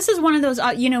 Because this is one of those,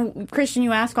 Christian,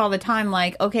 you ask all the time,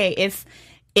 okay,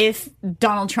 if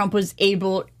Donald Trump was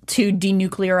able to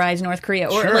denuclearize North Korea,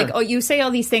 or Sure. you say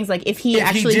all these things, if he If he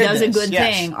actually did does a this, good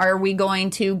yes. thing, are we going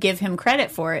to give him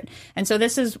credit for it? And so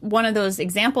this is one of those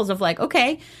examples of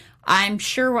okay, I'm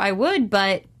sure I would,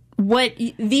 but what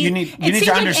you need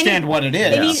to understand what it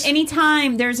is.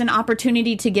 Anytime there's an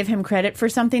opportunity to give him credit for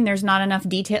something, there's not enough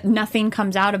detail. Nothing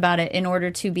comes out about it in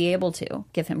order to be able to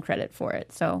give him credit for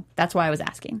it. So that's why I was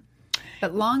asking.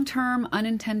 But long-term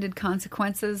unintended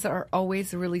consequences are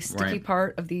always a really sticky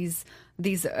part of these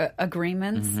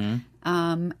agreements.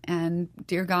 And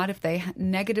dear God, if they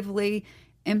negatively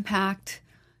impact,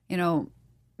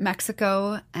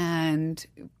 Mexico and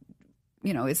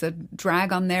is a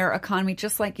drag on their economy,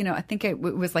 just like, I think it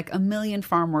was like 1 million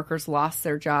farm workers lost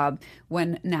their job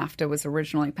when NAFTA was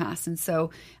originally passed. And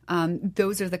so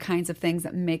those are the kinds of things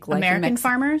that make life... American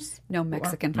farmers? No,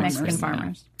 Mexican farmers. Mexican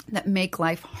farmers. That make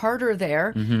life harder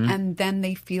there, and then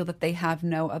they feel that they have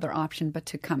no other option but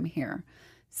to come here.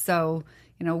 So,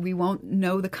 we won't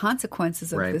know the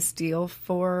consequences of this deal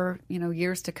for,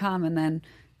 years to come, and then...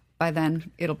 by then,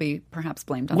 it'll be perhaps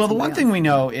blamed on the one else. thing we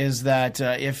know is that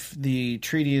if the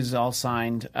treaty is all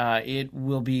signed, it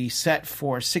will be set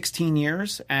for 16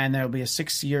 years, and there will be a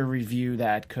 6-year review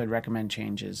that could recommend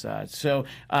changes.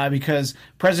 Because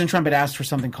President Trump had asked for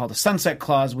something called a sunset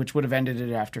clause, which would have ended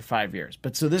it after 5 years.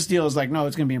 But so this deal is like, no,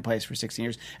 it's going to be in place for 16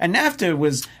 years. And NAFTA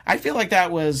was, I feel like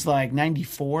that was like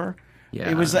 94. Yeah,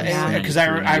 it was because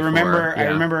I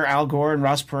remember Al Gore and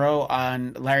Ross Perot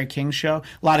on Larry King's show.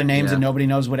 A lot of names and nobody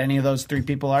knows what any of those 3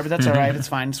 people are, but that's all right. It's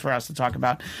fine. It's for us to talk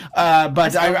about.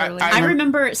 But I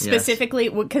remember specifically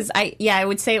because I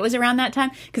would say it was around that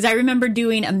time because I remember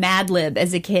doing a Mad Lib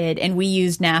as a kid and we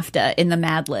used NAFTA in the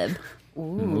Mad Lib.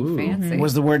 Ooh, fancy.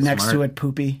 Was the word next to it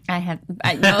poopy?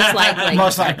 Most likely.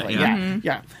 Most likely,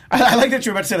 yeah. I like that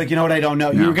you were about to say, like, you know what, I don't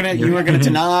know. You were gonna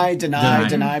deny,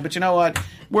 but you know what?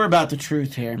 We're about the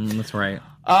truth here. That's right.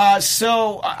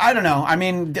 So I don't know. I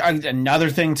mean, another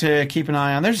thing to keep an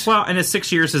eye on. And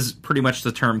 6 years is pretty much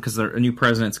the term because a new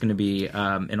president's going to be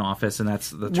in office, and that's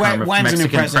the term of when's Mexican a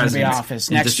new president presidents. to be in office?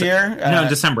 Next year? No,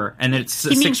 December, and it's a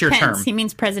 6-year term. He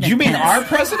means President. You mean Pence. our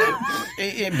president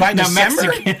by December?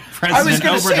 Mexican President I was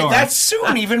going to say Obrador. that's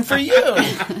soon, even for you.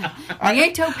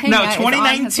 Nieto Peña No, is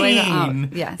on his way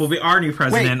 2019 out. will be our new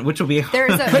president, which will be.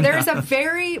 There's a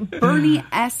very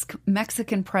Bernie-esque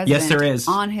Mexican president. Yes, there is.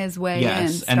 On his way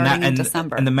in, Yes, starting in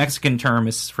December. And the Mexican term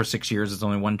is for 6 years. It's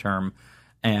only one term,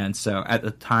 and so at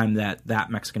the time that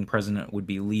Mexican president would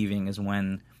be leaving is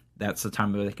when that's the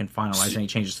time where they can finalize any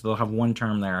changes. So they'll have one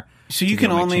term there. So you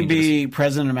can only be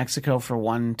president of Mexico for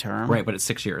one term, right? But it's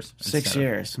 6 years. 6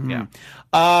 years. Yeah.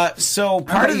 So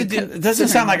part of it doesn't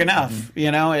sound like enough.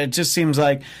 It just seems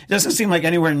like it doesn't seem like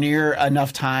anywhere near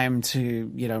enough time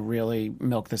to really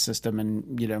milk the system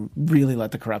and really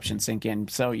let the corruption sink in.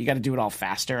 So you got to do it all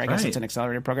faster. I guess it's an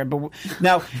accelerated program. But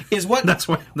now is what that's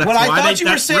what I thought you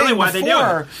were saying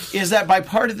before is that by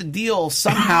part of the deal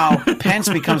somehow Pence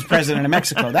becomes president of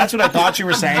Mexico. That's what I thought you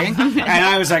were saying, and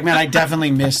I was like, man, I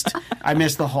definitely missed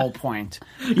the whole point.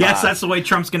 Yes, that's the way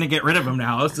Trump's going to get rid of him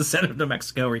now, is to send him to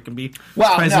Mexico where he can be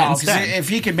president no, instead. If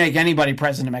he could make anybody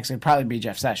president of Mexico, it'd probably be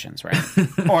Jeff Sessions, right?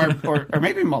 or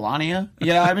maybe Melania.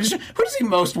 I mean, who does he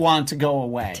most want to go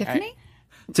away? Tiffany?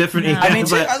 Tiffany. I mean,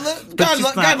 but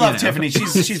God love Tiffany.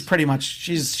 She's pretty much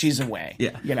she's away.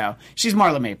 Yeah. She's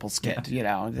Marla Maples' kid.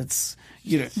 It's.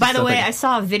 By the way, I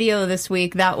saw a video this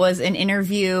week that was an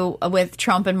interview with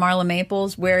Trump and Marla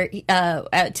Maples where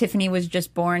Tiffany was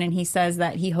just born, and he says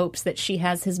that he hopes that she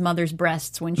has his mother's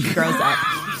breasts when she grows up.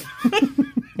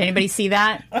 Anybody see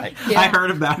that? I heard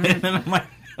about it, and I'm like...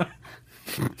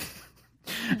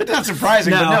 It's not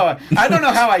surprising, but no, I don't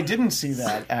know how I didn't see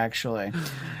that, actually.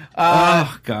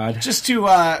 Oh, God. Just to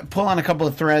pull on a couple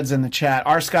of threads in the chat,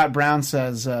 R. Scott Brown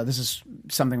says, this is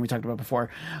something we talked about before.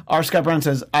 R. Scott Brown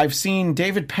says, I've seen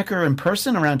David Pecker in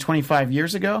person around 25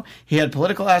 years ago. He had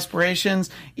political aspirations,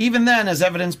 even then, as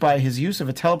evidenced by his use of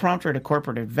a teleprompter at a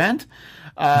corporate event.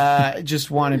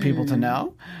 Just wanted people to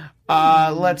know.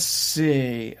 Let's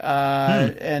see.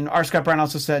 And R. Scott Brown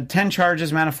also said 10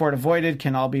 charges Manafort avoided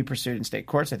can all be pursued in state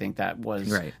courts. I think that was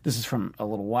right. This is from a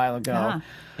little while ago.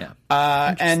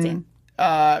 Interesting.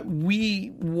 And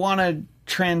we want to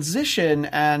transition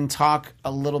and talk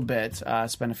a little bit,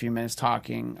 spend a few minutes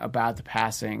talking about the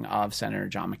passing of Senator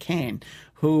John McCain,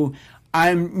 who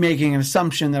I'm making an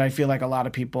assumption that I feel like a lot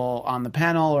of people on the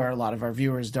panel or a lot of our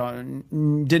viewers didn't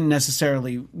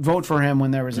necessarily vote for him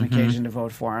when there was an occasion to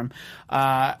vote for him.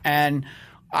 And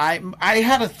I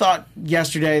had a thought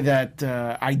yesterday that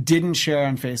I didn't share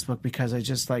on Facebook because I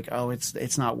just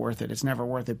it's not worth it. It's never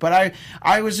worth it. But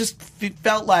I was just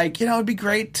felt like, it'd be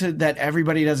great that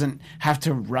everybody doesn't have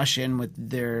to rush in with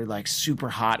their super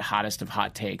hottest of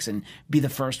hot takes and be the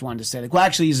first one to say well,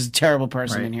 actually he's a terrible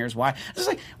person and here's why. It's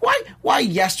like why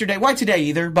yesterday? Why today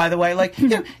either? By the way,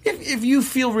 if you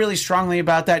feel really strongly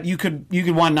about that, you could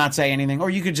one not say anything, or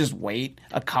you could just wait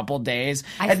a couple days.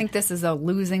 I think this is a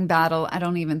losing battle. I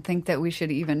don't even think that we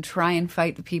should even try and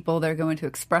fight the people. They're going to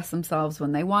express themselves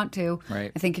when they want to.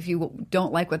 Right. I think if you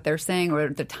don't like what they're saying or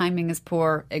the timing is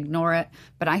poor, ignore it.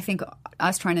 But I think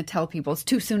us trying to tell people it's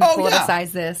too soon to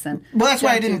politicize this. And that's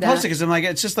why I didn't post it, because I'm like,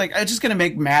 it's just going to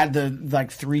make mad the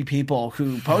 3 people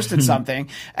who posted something.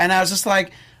 And I was just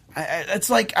like, it's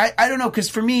like I don't know, because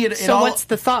for me what's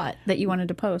the thought that you wanted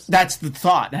to post? That's the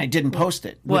thought, and I didn't post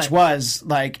it, which was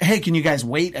like, hey, can you guys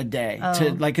wait a day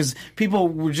to because people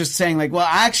were just saying well,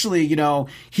 actually,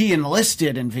 he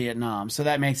enlisted in Vietnam, so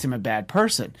that makes him a bad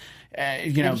person.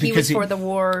 And he was for the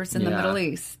wars in the Middle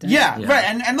East. Yeah, right.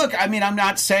 And look, I mean, I'm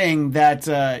not saying that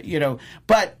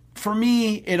but for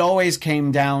me, it always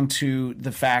came down to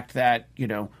the fact that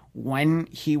when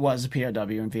he was a POW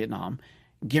in Vietnam,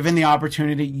 given the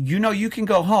opportunity, you can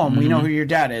go home. We know who your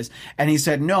dad is. And he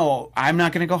said, no, I'm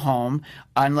not going to go home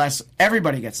unless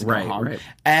everybody gets to go home. Right.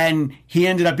 And he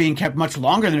ended up being kept much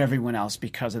longer than everyone else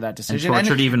because of that decision. And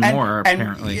tortured even more,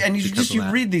 apparently. And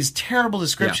you read these terrible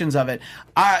descriptions of it.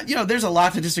 There's a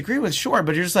lot to disagree with, sure,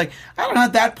 but you're just like, I don't know,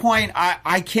 at that point,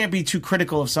 I can't be too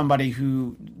critical of somebody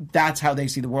who that's how they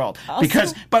see the world. Also,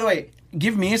 because, by the way,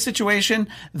 give me a situation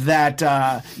that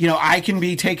I can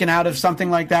be taken out of something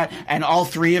like that, and all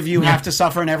 3 of you have to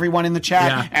suffer, and everyone in the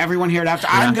chat, everyone here after.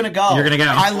 I'm gonna go. You're gonna go.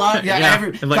 I love.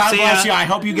 God bless you. I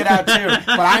hope you get out too.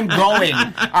 But I'm going.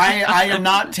 I am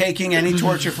not taking any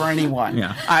torture for anyone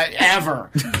ever.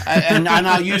 And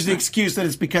I'll use the excuse that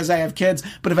it's because I have kids.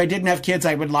 But if I didn't have kids,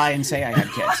 I would lie and say I had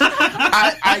kids.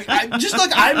 I just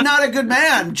look. I'm not a good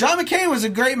man. John McCain was a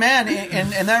great man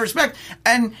in that respect,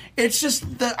 and it's just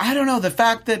I don't know. The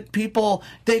fact that people,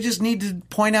 they just need to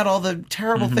point out all the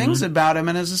terrible things about him.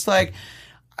 And it's just like,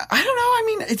 I don't know. I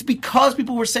mean, it's because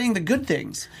people were saying the good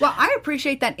things. Well, I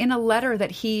appreciate that in a letter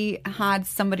that he had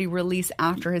somebody release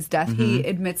after his death, he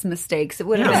admits mistakes. It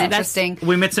would have been interesting.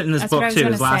 We admits it in this book, too.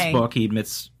 His last book, he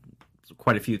admits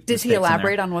quite a few Did he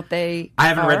elaborate on what they I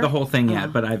haven't read the whole thing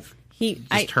yet, but I've He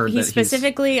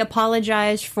specifically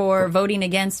apologized for voting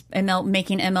against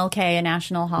making MLK a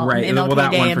national holiday. Right. MLK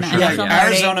that Day one a for sure. national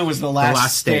Arizona was the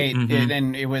last state, Mm-hmm.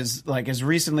 and it was as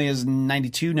recently as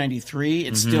 92, 93,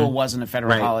 it still wasn't a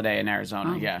federal holiday in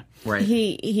Arizona. Yeah. Right.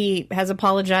 He has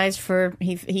apologized for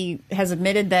he has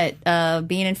admitted that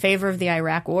being in favor of the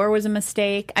Iraq War was a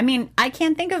mistake. I mean, I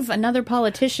can't think of another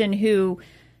politician who,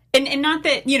 and not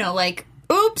that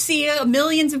oopsie,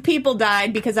 millions of people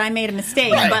died because I made a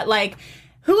mistake. Right. But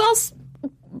who else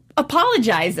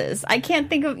apologizes? I can't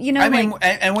think of I mean,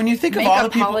 and when you think of all the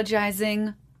people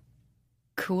apologizing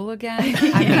cool again.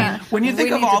 I mean, when you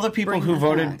think of all the people who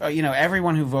voted,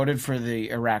 everyone who voted for the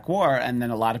Iraq War, and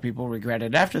then a lot of people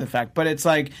regretted after the fact. But it's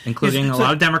including a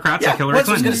lot of Democrats like Hillary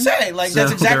Clinton. I was going to say,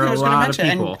 that's exactly what I was going to mention.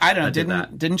 And I don't know,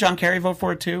 didn't John Kerry vote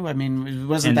for it too? I mean,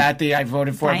 wasn't that I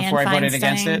voted for it before I voted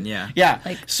against it? Yeah.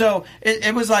 So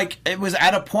it was it was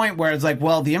at a point where it's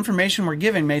well, the information we're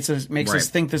given makes us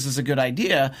think this is a good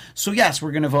idea. So yes,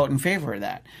 we're going to vote in favor of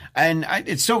that. And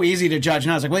it's so easy to judge.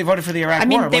 And I was like, well, he voted for the Iraq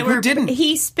War. Who didn't?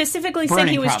 He specifically said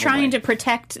he was trying to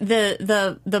protect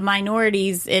the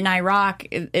minorities in Iraq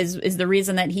is the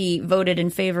reason that he voted in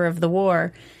favor of the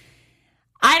war.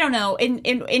 I don't know.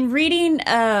 In reading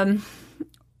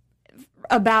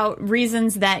about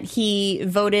reasons that he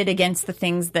voted against the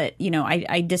things that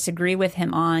I disagree with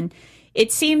him on,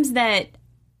 it seems that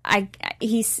I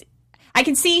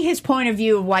can see his point of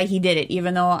view of why he did it,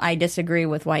 even though I disagree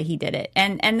with why he did it.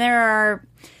 And there are.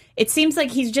 It seems like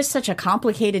he's just such a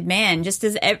complicated man. Just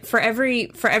as for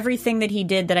everything that he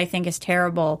did that I think is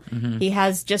terrible, he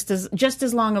has just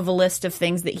as long of a list of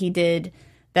things that he did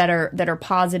that are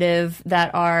positive.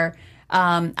 That are.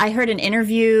 I heard an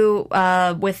interview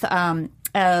with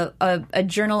a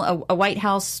journal, a White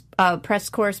House press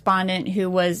correspondent she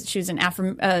was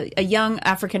a young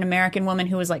African American woman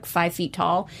who was 5 feet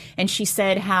tall, and she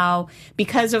said how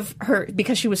because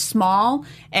she was small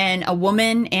and a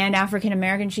woman and African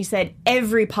American, she said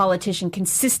every politician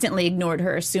consistently ignored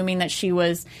her, assuming that she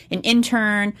was an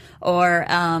intern or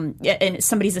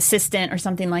somebody's assistant or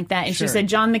something like that. And she said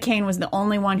John McCain was the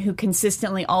only one who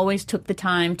consistently always took the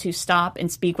time to stop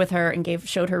and speak with her and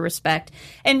showed her respect.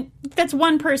 And that's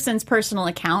one person's personal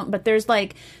account, but there's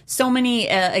so many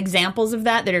examples of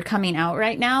that are coming out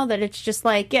right now that it's just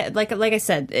like, yeah, like I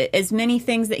said, as many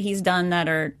things that he's done that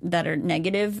are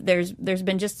negative, there's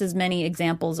been just as many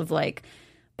examples of like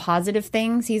positive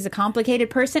things. He's a complicated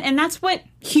person, and that's what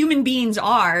human beings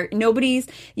are. Nobody's,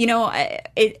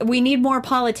 we need more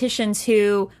politicians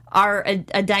who are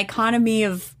a dichotomy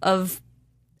of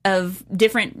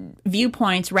different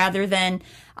viewpoints rather than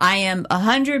I am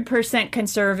 100%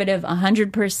 conservative,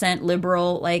 100%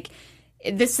 liberal. Like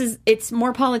it's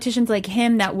more politicians like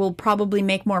him that will probably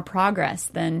make more progress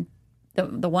than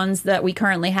the ones that we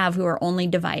currently have who are only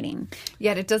dividing.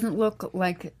 Yet it doesn't look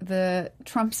like the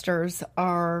Trumpsters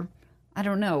are, I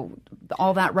don't know,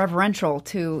 all that reverential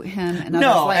to him and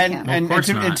others like him.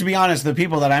 And to be honest, the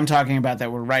people that I'm talking about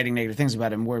that were writing negative things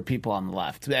about him were people on the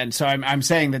left. And so I'm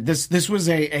saying that this was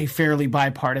a fairly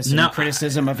bipartisan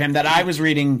criticism of him that I was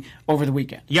reading over the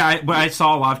weekend. Yeah, but I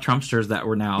saw a lot of Trumpsters that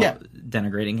were now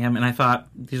denigrating him, and I thought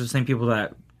these are the same people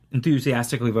that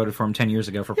enthusiastically voted for him 10 years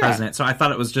ago for president. So I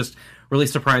thought it was just really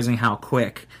surprising how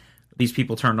quick these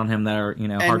people turned on him that are,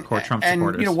 hardcore Trump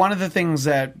supporters. And, one of the things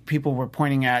that people were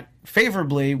pointing at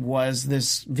favorably was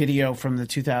this video from the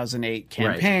 2008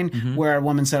 campaign where a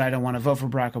woman said, I don't want to vote for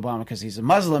Barack Obama because he's a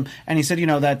Muslim. And he said,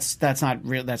 that's not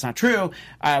real. That's not true.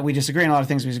 We disagree on a lot of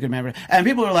things, but he's a good man. And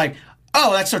people are like,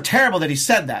 oh, that's so terrible that he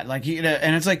said that. Like,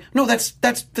 and it's like, no, that's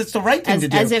the right thing to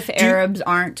do. As if Arabs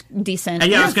aren't decent.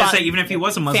 And I was going to say, even if he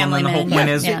was a Muslim, then the whole point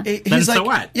is, then he's so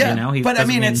what? Yeah, but I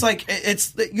mean, it's like,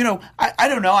 I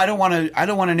don't know. I don't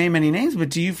want to name any names, but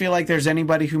do you feel like there's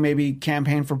anybody who maybe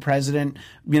campaigned for president,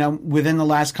 within the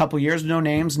last couple of years, no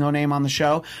name on the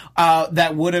show,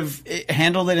 that would have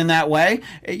handled it in that way?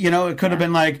 It could have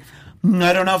been like,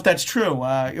 I don't know if that's true.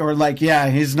 Or like,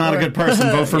 he's not a good person.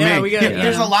 Vote for me.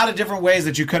 There's a lot of different ways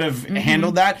that you could have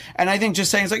handled that. And I think just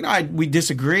saying it's like, no, we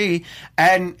disagree.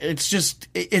 And it's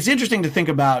interesting to think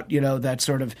about, that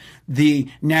sort of the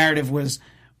narrative was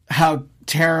how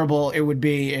terrible it would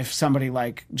be if somebody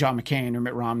like John McCain or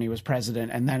Mitt Romney was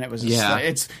president, and then it was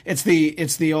it's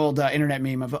the old internet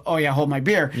meme of hold my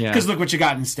beer because look what you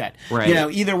got instead. Right.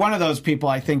 Either one of those people,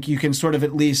 I think you can sort of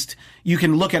at least you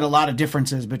can look at a lot of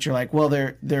differences, but you're like, well,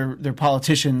 they're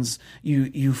politicians.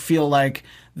 You feel like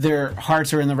their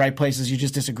hearts are in the right places. You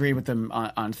just disagree with them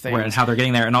on things, right, and how they're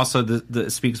getting there, and also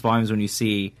the speaks volumes when you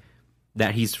see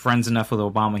that he's friends enough with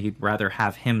Obama, he'd rather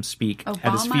have him speak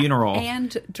at his funeral.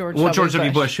 And George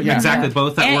W. Bush. Exactly,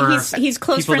 both that and were he's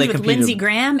close friends with Lindsey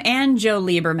Graham and Joe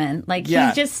Lieberman. Like,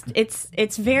 he just,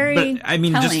 it's very But, I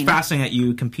mean, telling. just fascinating that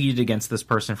you competed against this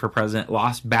person for president,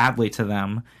 lost badly to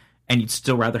them, and you'd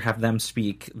still rather have them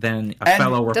speak than a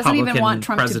fellow Republican doesn't even want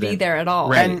Trump president. to be there at all.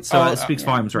 Right, and, so it speaks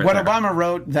volumes right what there. Obama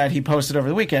wrote that he posted over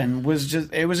the weekend was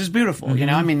just beautiful.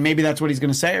 I mean, maybe that's what he's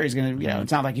going to say, or he's going to,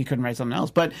 it's not like he couldn't write something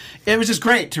else, but it was just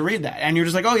great to read that. And you're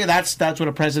just like, oh yeah, that's what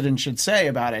a president should say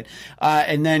about it.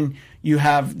 And then you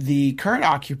have the current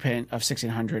occupant of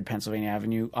 1600 Pennsylvania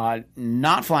Avenue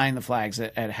not flying the flags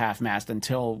at half-mast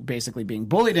until basically being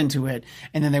bullied into it,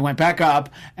 and then they went back up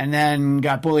and then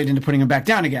got bullied into putting them back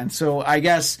down again. So I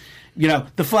guess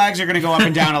the flags are going to go up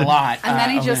and down a lot. And then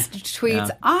he just tweets,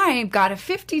 I've got a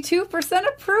 52%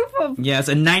 approval. Yes,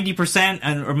 and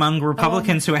 90% among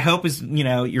Republicans, who I hope is,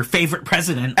 your favorite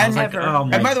president. And, like, oh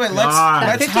my and by the way,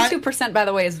 that 52%, by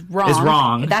the way, is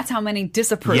wrong. That's how many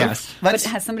disapprove. Yes. But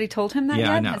has somebody told him that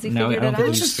yet? No. Has he figured it out?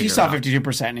 He saw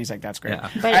 52%, and he's like, that's great. Yeah.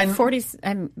 But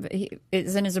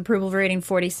isn't his approval rating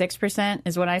 46%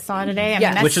 is what I saw today? I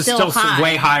mean, that's which is still high.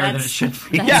 way higher than it should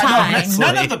be.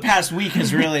 None of the past week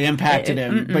has really impacted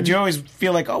him, but you always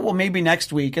feel like, oh, well, maybe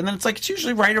next week, and then it's like it's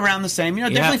usually right around the same. It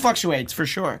definitely fluctuates for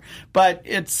sure, but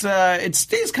it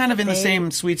stays kind of in the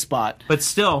same sweet spot. But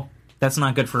still, that's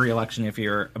not good for re-election if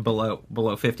you're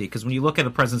below 50, because when you look at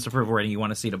the president's approval rating, you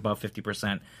want to see it above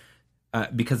 50%.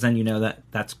 Because then you know that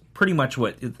that's pretty much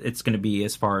what it's going to be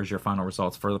as far as your final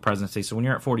results for the presidency. So when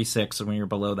you're at 46 and when you're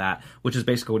below that, which is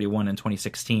basically what he won in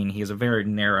 2016, he has a very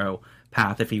narrow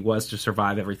path if he was to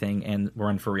survive everything and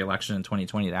run for re-election in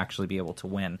 2020 to actually be able to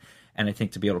win. And I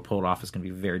think to be able to pull it off is going to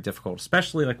be very difficult,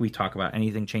 especially like we talk about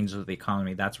anything changes with the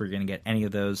economy. That's where you're going to get any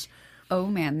of those oh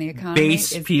man, the economy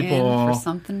is people, in for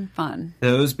something fun.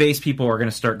 Those base people are going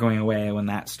to start going away when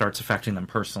that starts affecting them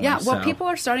personally. Yeah, well, people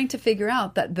are starting to figure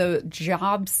out that the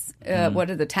jobs, what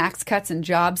are the Tax Cuts and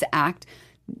Jobs Act,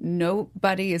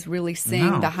 nobody is really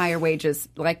seeing the higher wages.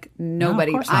 Like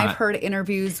nobody. No, of course not. I've heard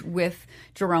interviews with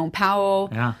Jerome Powell.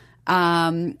 Yeah.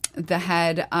 The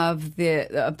head of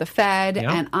the Fed,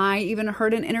 and I even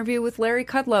heard an interview with Larry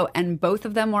Kudlow, and both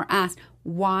of them were asked,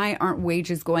 why aren't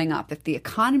wages going up? If the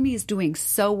economy is doing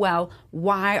so well,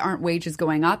 why aren't wages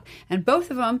going up? And both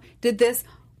of them did this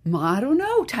I don't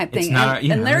know, type thing. Not,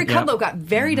 and Larry Kudlow got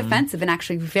very defensive and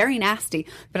actually very nasty.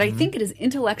 But I think it is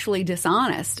intellectually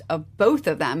dishonest of both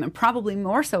of them, and probably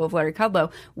more so of Larry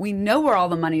Kudlow. We know where all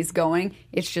the money's going.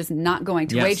 It's just not going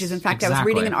to wages. In fact, I was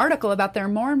reading an article about there are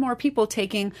more and more people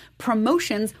taking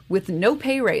promotions with no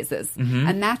pay raises.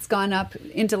 And that's gone up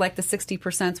into like the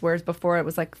 60%, whereas before it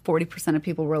was like 40% of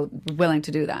people were willing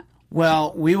to do that.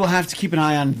 Well, we will have to keep an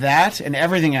eye on that and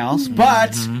everything else,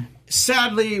 but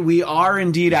sadly, we are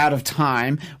indeed out of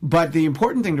time. But the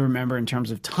important thing to remember in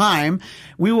terms of time,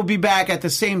 we will be back at the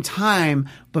same time,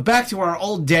 but back to our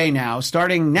old day now.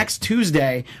 Starting next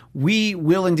Tuesday, we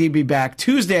will indeed be back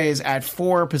Tuesdays at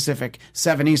 4 Pacific,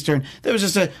 7 Eastern. That was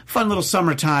just a fun little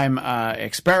summertime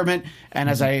experiment. And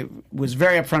as I was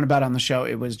very upfront about on the show,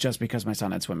 it was just because my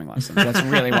son had swimming lessons. That's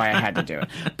really why I had to do it.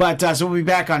 But so we'll be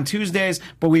back on Tuesdays,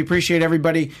 but we appreciate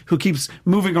everybody who keeps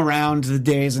moving around the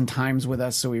days and times with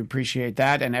us. So we appreciate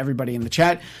that, and everybody in the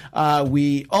chat.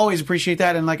 We always appreciate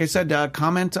that. And like I said,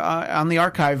 comment on the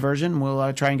archive version.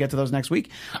 We'll try and get to those next week.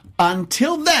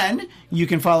 Until then, you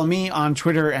can follow me on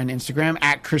Twitter and Instagram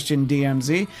at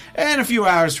ChristianDMZ. And a few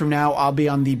hours from now, I'll be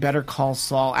on the Better Call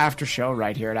Saul after show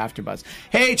right here at AfterBuzz.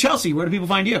 Hey, Chelsea, where do people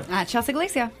find you? At Chelsea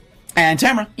Galicia. And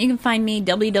Tamara. You can find me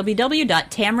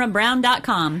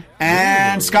www.tamrabrown.com.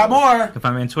 And Scott Moore. You can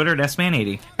find me on Twitter at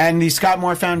SMan80. And the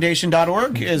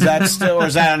ScottMooreFoundation.org, is that still, or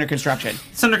is that under construction?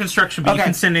 It's under construction, but you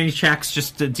can send any checks,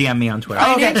 just to DM me on Twitter.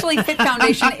 Financially Fit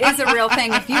Foundation is a real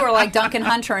thing. If you are like Duncan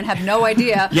Hunter and have no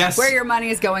idea where your money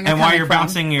is going and why you're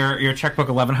bouncing your checkbook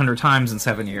 1,100 times in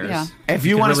 7 years. Yeah. If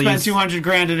you want to spend $200,000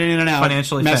 at In-N-Out,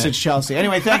 message Chelsea.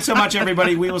 Anyway, thanks so much,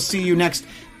 everybody. We will see you next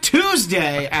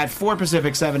Tuesday at 4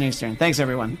 Pacific, 7 Eastern. Thanks,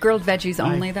 everyone. Grilled veggies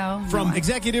only, though. From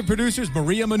executive producers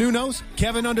Maria Menounos,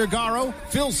 Kevin Undergaro,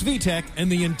 Phil Svitek,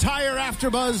 and the entire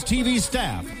AfterBuzz TV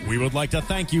staff, we would like to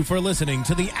thank you for listening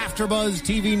to the AfterBuzz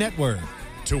TV network.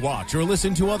 To watch or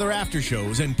listen to other after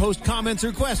shows and post comments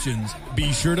or questions,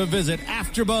 be sure to visit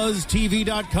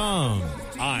AfterBuzzTV.com.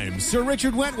 I'm Sir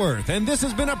Richard Wentworth, and this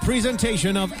has been a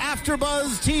presentation of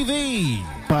AfterBuzz TV.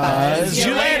 Buzz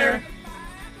you later.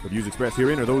 The views expressed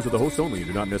herein are those of the hosts only and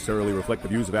do not necessarily reflect the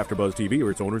views of AfterBuzz TV or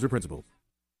its owners or principals.